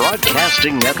Harden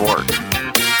Broadcasting Network.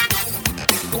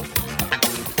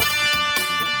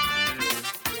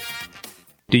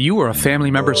 Do you or a family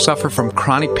member suffer from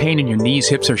chronic pain in your knees,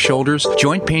 hips, or shoulders?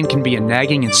 Joint pain can be a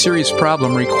nagging and serious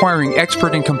problem requiring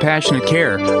expert and compassionate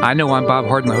care. I know I'm Bob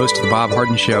Harden, the host of The Bob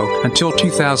Harden Show. Until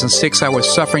 2006, I was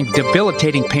suffering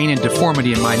debilitating pain and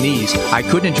deformity in my knees. I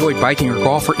couldn't enjoy biking or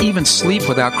golf or even sleep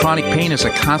without chronic pain as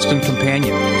a constant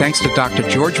companion. Thanks to Dr.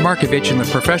 George Markovich and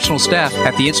the professional staff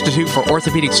at the Institute for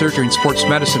Orthopedic Surgery and Sports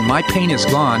Medicine, my pain is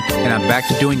gone and I'm back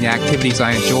to doing the activities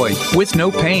I enjoy with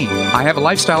no pain. I have a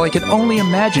lifestyle I could only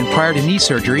imagine prior to knee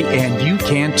surgery, and you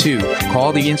can too.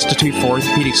 Call the Institute for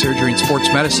Orthopedic Surgery and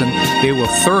Sports Medicine. They will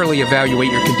thoroughly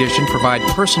evaluate your condition, provide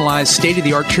personalized,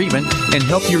 state-of-the-art treatment, and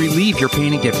help you relieve your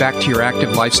pain and get back to your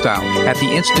active lifestyle. At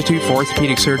the Institute for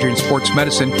Orthopedic Surgery and Sports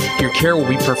Medicine, your care will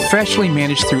be professionally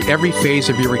managed through every phase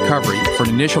of your recovery. For an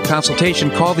initial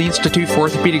consultation, call the Institute for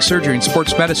Orthopedic Surgery and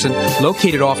Sports Medicine,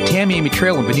 located off Tamiami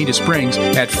Trail in Bonita Springs,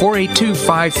 at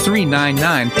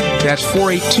 482-5399. That's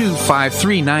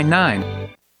 482-5399.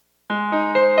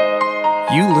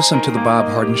 You listen to The Bob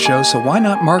Harden Show, so why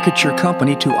not market your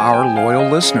company to our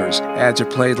loyal listeners? Ads are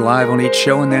played live on each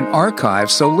show and then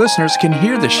archived so listeners can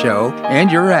hear the show and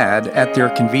your ad at their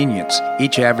convenience.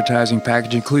 Each advertising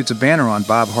package includes a banner on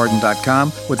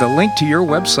bobharden.com with a link to your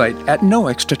website at no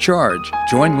extra charge.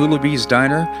 Join Lulabee's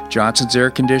Diner, Johnson's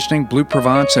Air Conditioning, Blue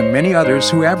Provence, and many others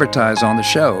who advertise on the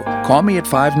show. Call me at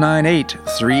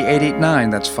 598-3889,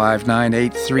 that's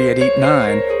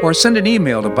 598-3889, or send an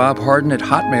email to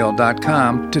bobharden@hotmail.com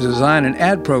to design an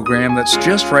ad program that's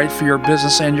just right for your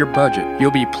business and your budget. You'll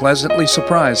be pleasantly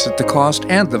surprised at the cost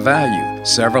and the value.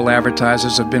 Several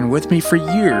advertisers have been with me for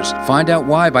years. Find out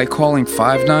why by calling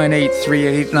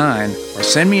 598-3889 or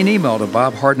send me an email to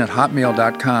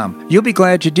bobharden@hotmail.com. You'll be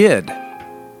glad you did.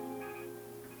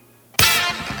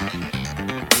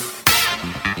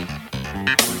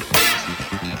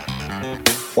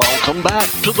 Welcome back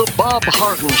to the Bob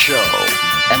Harden Show.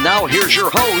 And now here's your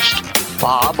host,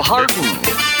 Bob Harden.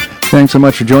 Thanks so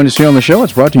much for joining us here on the show.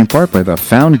 It's brought to you in part by the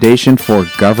Foundation for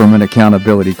Government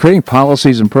Accountability, creating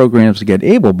policies and programs to get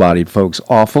able-bodied folks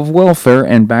off of welfare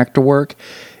and back to work.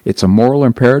 It's a moral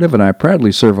imperative, and I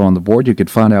proudly serve on the board. You can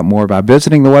find out more by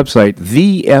visiting the website,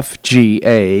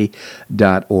 thefga.org.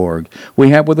 We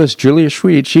have with us Julia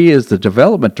Swed. She is the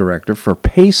Development Director for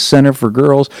Pace Center for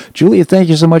Girls. Julia, thank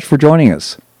you so much for joining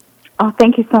us. Oh,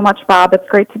 thank you so much, Bob. It's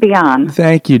great to be on.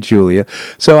 Thank you, Julia.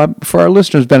 So for our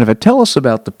listeners' benefit, tell us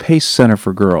about the PACE Center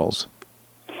for Girls.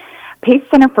 PACE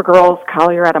Center for Girls,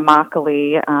 Collier at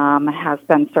Immokalee, has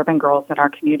been serving girls in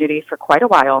our community for quite a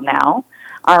while now.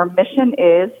 Our mission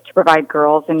is to provide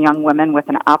girls and young women with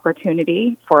an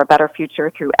opportunity for a better future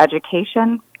through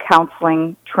education,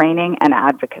 counseling, training, and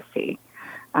advocacy.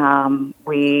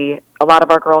 A lot of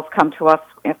our girls come to us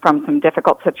from some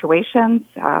difficult situations,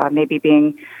 maybe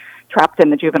being trapped in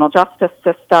the juvenile justice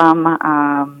system,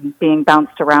 being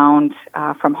bounced around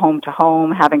from home to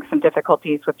home, having some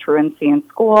difficulties with truancy in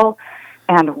school.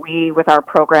 And we, with our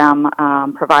program,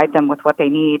 provide them with what they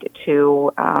need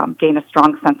to gain a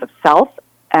strong sense of self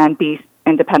and be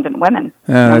independent women,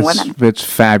 young women. It's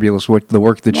fabulous the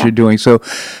work that you're doing. So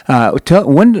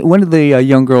when do the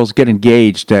young girls get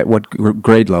engaged, at what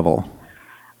grade level?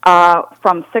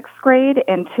 From 6th grade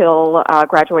until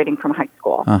graduating from high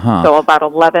school. So about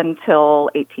 11 till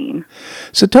 18.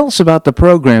 So tell us about the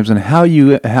programs and how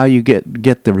you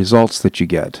get the results that you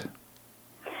get.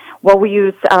 Well,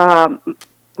 we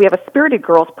have a Spirited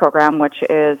Girls program, which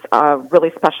is a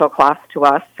really special class to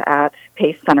us at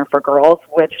PACE Center for Girls,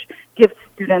 which gives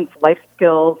students life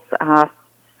skills,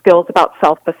 skills about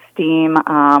self-esteem.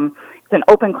 It's an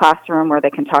open classroom where they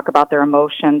can talk about their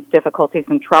emotions, difficulties,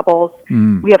 and troubles.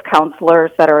 We have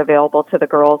counselors that are available to the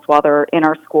girls while they're in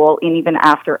our school, and even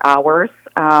after hours,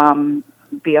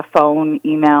 via phone,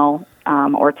 email,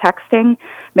 or texting,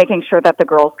 making sure that the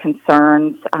girls'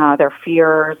 concerns, their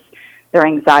fears, their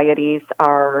anxieties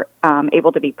are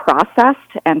able to be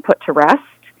processed and put to rest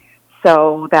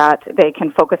so that they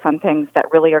can focus on things that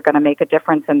really are going to make a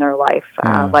difference in their life,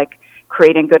 like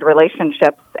creating good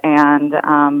relationships and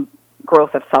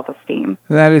growth of self-esteem.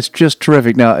 That is just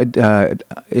terrific. Now,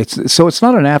 it's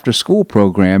not an after-school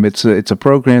program. It's a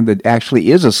program that actually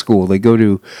is a school. They go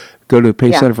to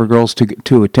PACE Center for Girls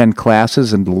to attend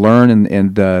classes and learn,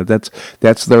 and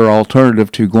that's their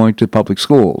alternative to going to public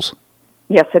schools.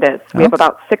 Yes, it is. We have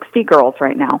about 60 girls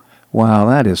right now. Wow,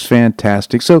 that is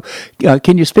fantastic. So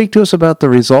can you speak to us about the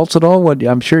results at all?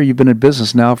 I'm sure you've been in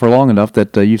business now for long enough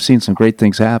that you've seen some great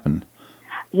things happen.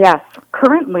 Yes.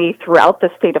 Currently, throughout the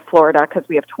state of Florida, because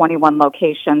we have 21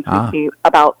 locations, we see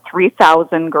about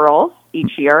 3,000 girls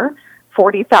each year,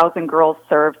 40,000 girls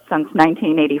served since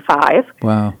 1985.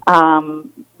 Wow.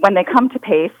 When they come to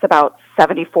PACE, about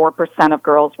 74% of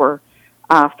girls were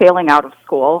failing out of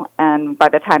school, and by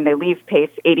the time they leave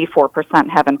PACE, 84%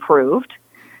 have improved.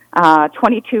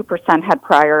 22% had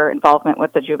prior involvement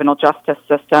with the juvenile justice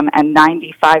system, and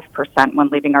 95% when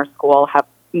leaving our school have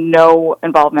no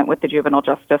involvement with the juvenile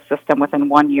justice system within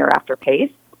 1 year after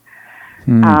PACE.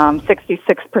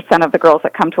 66% of the girls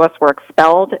that come to us were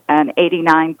expelled, and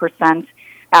 89%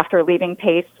 after leaving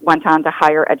PACE went on to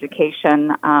higher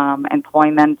education,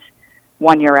 employment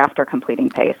 1 year after completing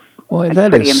PACE. Well,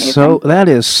 that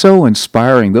is so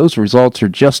inspiring. Those results are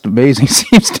just amazing. It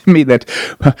seems to me that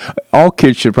all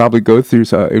kids should probably go through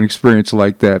an experience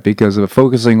like that because of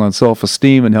focusing on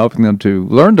self-esteem and helping them to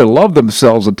learn to love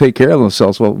themselves and take care of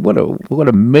themselves. Well, what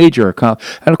a major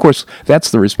accomplishment. And of course,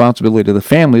 that's the responsibility of the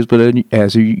families. But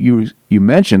as you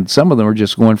mentioned, some of them are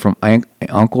just going from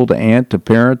uncle to aunt to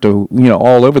parent to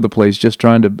all over the place, just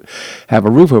trying to have a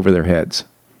roof over their heads.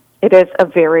 It is a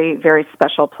very, very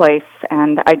special place,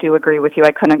 and I do agree with you.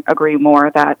 I couldn't agree more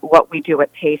that what we do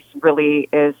at PACE really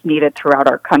is needed throughout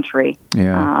our country.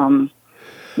 Yeah.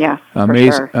 Yes,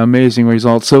 amazing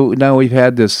results. So now we've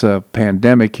had this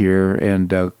pandemic here and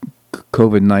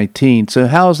COVID-19. So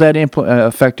how has that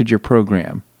affected your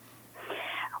program?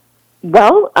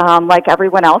 Well, like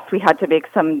everyone else, we had to make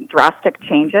some drastic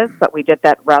changes, but we did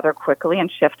that rather quickly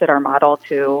and shifted our model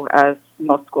to, as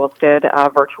most schools did, a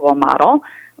virtual model,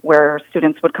 where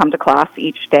students would come to class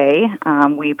each day.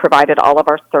 We provided all of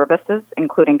our services,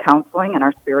 including counseling and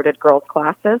our Spirited Girls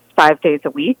classes, 5 days a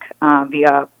week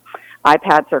via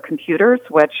iPads or computers,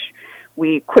 which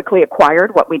we quickly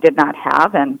acquired what we did not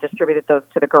have and distributed those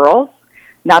to the girls.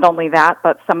 Not only that,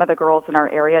 but some of the girls in our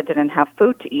area didn't have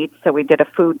food to eat, so we did a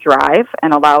food drive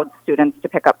and allowed students to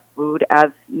pick up food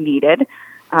as needed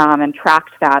and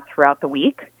tracked that throughout the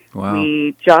week. Wow.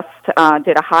 We just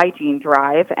did a hygiene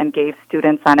drive and gave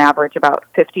students on average about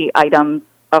 50 items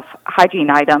of hygiene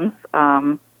items,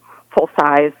 full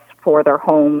size for their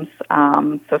homes.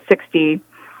 So 60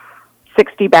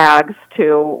 bags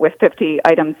with 50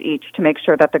 items each to make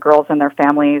sure that the girls and their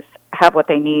families have what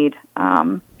they need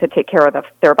to take care of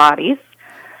their bodies.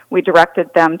 We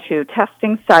directed them to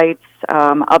testing sites,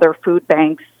 other food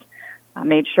banks,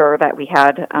 made sure that we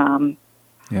had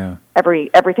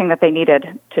everything that they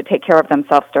needed to take care of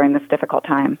themselves during this difficult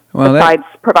time, besides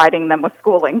providing them with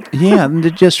schooling. Yeah, and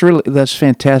that's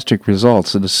fantastic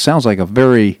results. And it sounds like a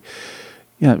very,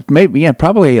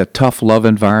 probably a tough love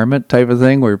environment type of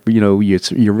thing where,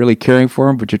 you're really caring for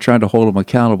them, but you're trying to hold them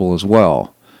accountable as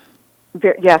well.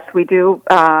 Yes, we do.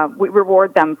 We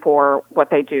reward them for what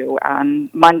they do. On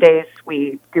Mondays,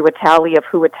 we do a tally of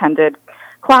who attended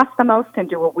class the most and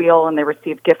do a wheel, and they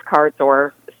receive gift cards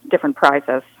or different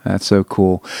prizes. That's so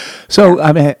cool. So,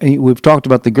 we've talked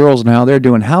about the girls and how they're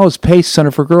doing. How is Pace Center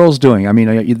for Girls doing? I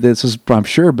mean, this has, I'm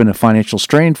sure, been a financial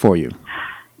strain for you.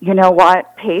 You know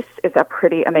what? Pace is a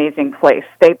pretty amazing place.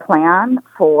 They plan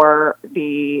for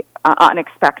the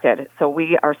unexpected. So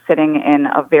we are sitting in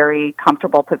a very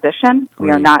comfortable position. Great. We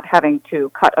are not having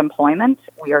to cut employment.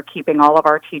 We are keeping all of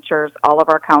our teachers, all of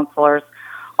our counselors,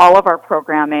 all of our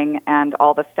programming, and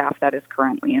all the staff that is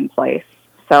currently in place.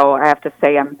 So I have to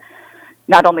say I'm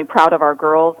not only proud of our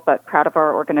girls, but proud of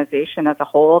our organization as a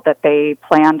whole that they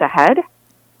planned ahead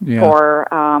for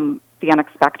the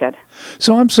unexpected.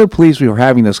 So I'm so pleased we were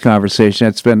having this conversation.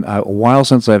 It's been a while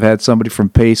since I've had somebody from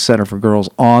Pace Center for Girls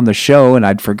on the show, and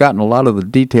I'd forgotten a lot of the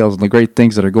details and the great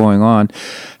things that are going on.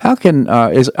 How can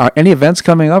are any events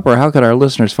coming up, or how could our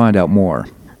listeners find out more?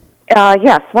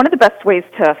 Yes, one of the best ways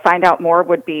to find out more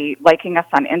would be liking us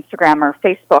on Instagram or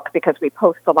Facebook, because we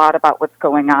post a lot about what's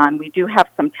going on. We do have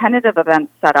some tentative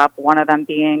events set up, one of them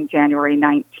being January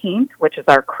 19th, which is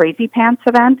our Crazy Pants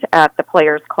event at the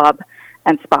Players Club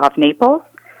and Spa of Naples.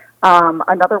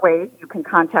 Another way, you can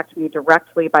contact me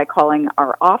directly by calling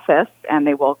our office, and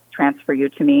they will transfer you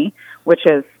to me, which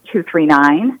is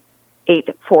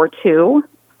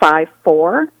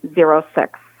 239-842-5406.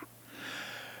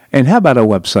 And how about a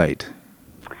website?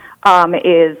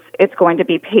 It's going to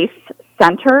be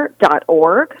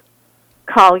pacecenter.org,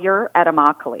 Collier at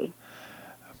Immokalee.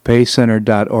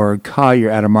 pacecenter.org, Collier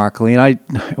at Immokalee. And I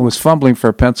was fumbling for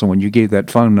a pencil when you gave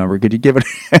that phone number. Could you give it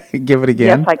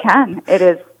again? Yes, I can. It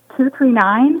is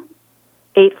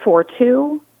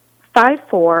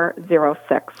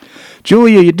 239-842-5406.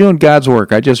 Julia, you're doing God's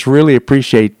work. I just really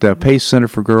appreciate Pace Center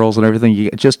for Girls and everything.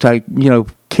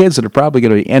 Kids that are probably going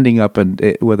to be ending up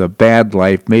with a bad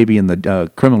life, maybe in the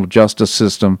criminal justice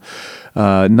system,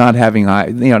 not having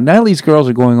now these girls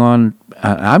are going on,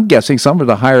 I'm guessing some of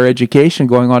the higher education,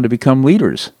 going on to become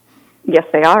leaders. Yes,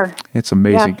 they are. It's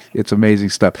amazing. Yes. It's amazing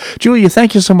stuff. Julia,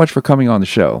 thank you so much for coming on the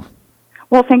show.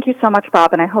 Well, thank you so much,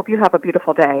 Bob, and I hope you have a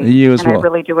beautiful day. You as well. And I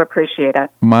really do appreciate it.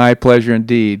 My pleasure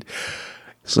indeed.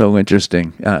 So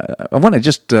interesting. I want to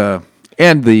just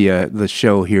end the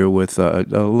show here with a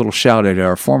little shout out.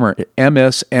 Our former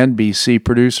MSNBC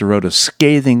producer wrote a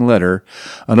scathing letter,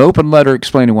 an open letter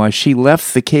explaining why she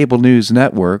left the cable news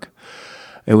network.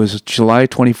 It was July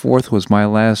 24th was my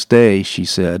last day, she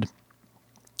said.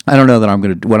 I don't know what I'm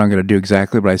going to do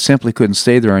exactly, but I simply couldn't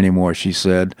stay there anymore, she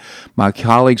said. My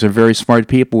colleagues are very smart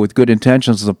people with good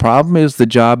intentions. The problem is the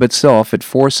job itself. It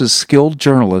forces skilled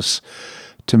journalists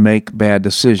to make bad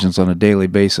decisions on a daily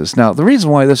basis. Now, the reason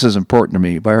why this is important to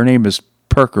me, her name is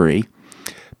Pekary,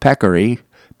 Pekary,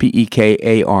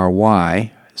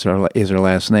 Pekary is her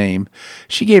last name.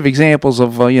 She gave examples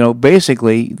of,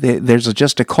 basically there's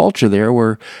just a culture there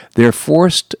where they're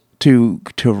forced to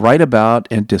write about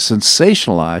and to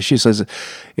sensationalize. She says,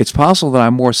 it's possible that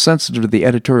I'm more sensitive to the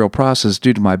editorial process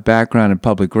due to my background in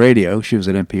public radio. She was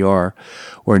at NPR,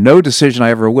 where no decision I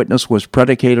ever witnessed was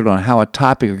predicated on how a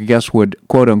topic or guest would,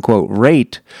 quote-unquote,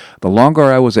 rate. The longer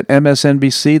I was at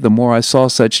MSNBC, the more I saw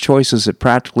such choices that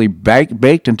practically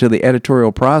baked into the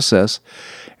editorial process.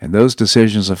 And those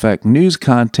decisions affect news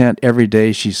content every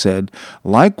day, she said.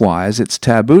 Likewise, it's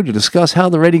taboo to discuss how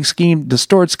the rating scheme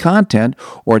distorts content,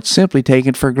 or it's simply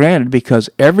taken for granted because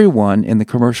everyone in the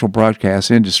commercial broadcast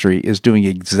industry is doing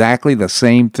exactly the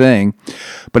same thing.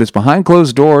 But it's behind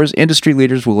closed doors. Industry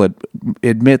leaders will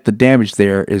admit the damage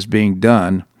there is being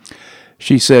done.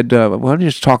 She said, why don't you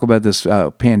just talk about this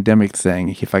pandemic thing,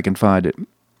 if I can find it.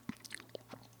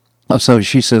 So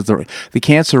she says the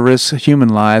cancer risks human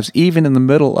lives even in the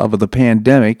middle of the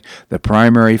pandemic. The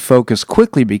primary focus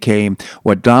quickly became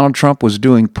what Donald Trump was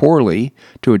doing poorly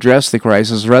to address the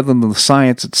crisis rather than the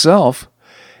science itself.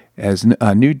 As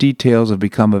new details have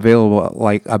become available,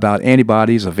 like about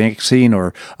antibodies, a vaccine,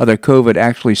 or other COVID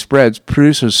actually spreads,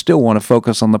 producers still want to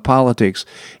focus on the politics.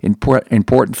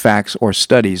 Important facts or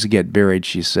studies get buried,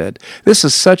 she said. This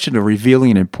is such a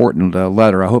revealing and important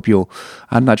letter. I hope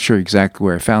I'm not sure exactly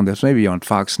where I found this, maybe on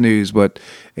Fox News, but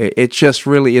it just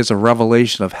really is a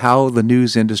revelation of how the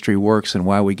news industry works and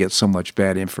why we get so much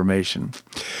bad information.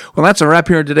 Well, that's a wrap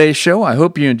here on today's show. I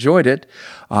hope you enjoyed it.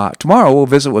 Tomorrow we'll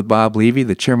visit with Bob Levy,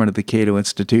 the chairman of of the Cato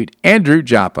Institute. Andrew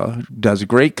Joppa does a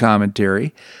great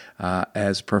commentary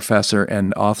as professor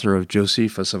and author of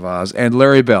Josephus of Oz, and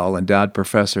Larry Bell, endowed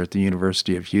professor at the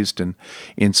University of Houston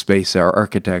in space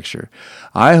architecture.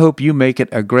 I hope you make it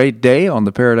a great day on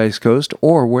the Paradise Coast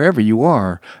or wherever you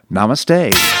are.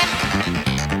 Namaste.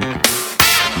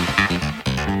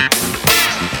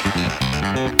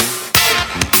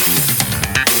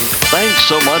 Thanks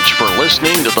so much for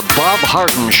listening to the Bob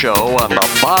Harden Show on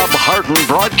the Bob Harden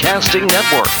Broadcasting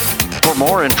Network. For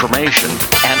more information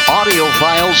and audio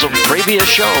files of previous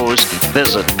shows,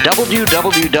 visit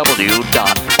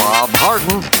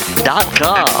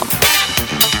www.bobharden.com.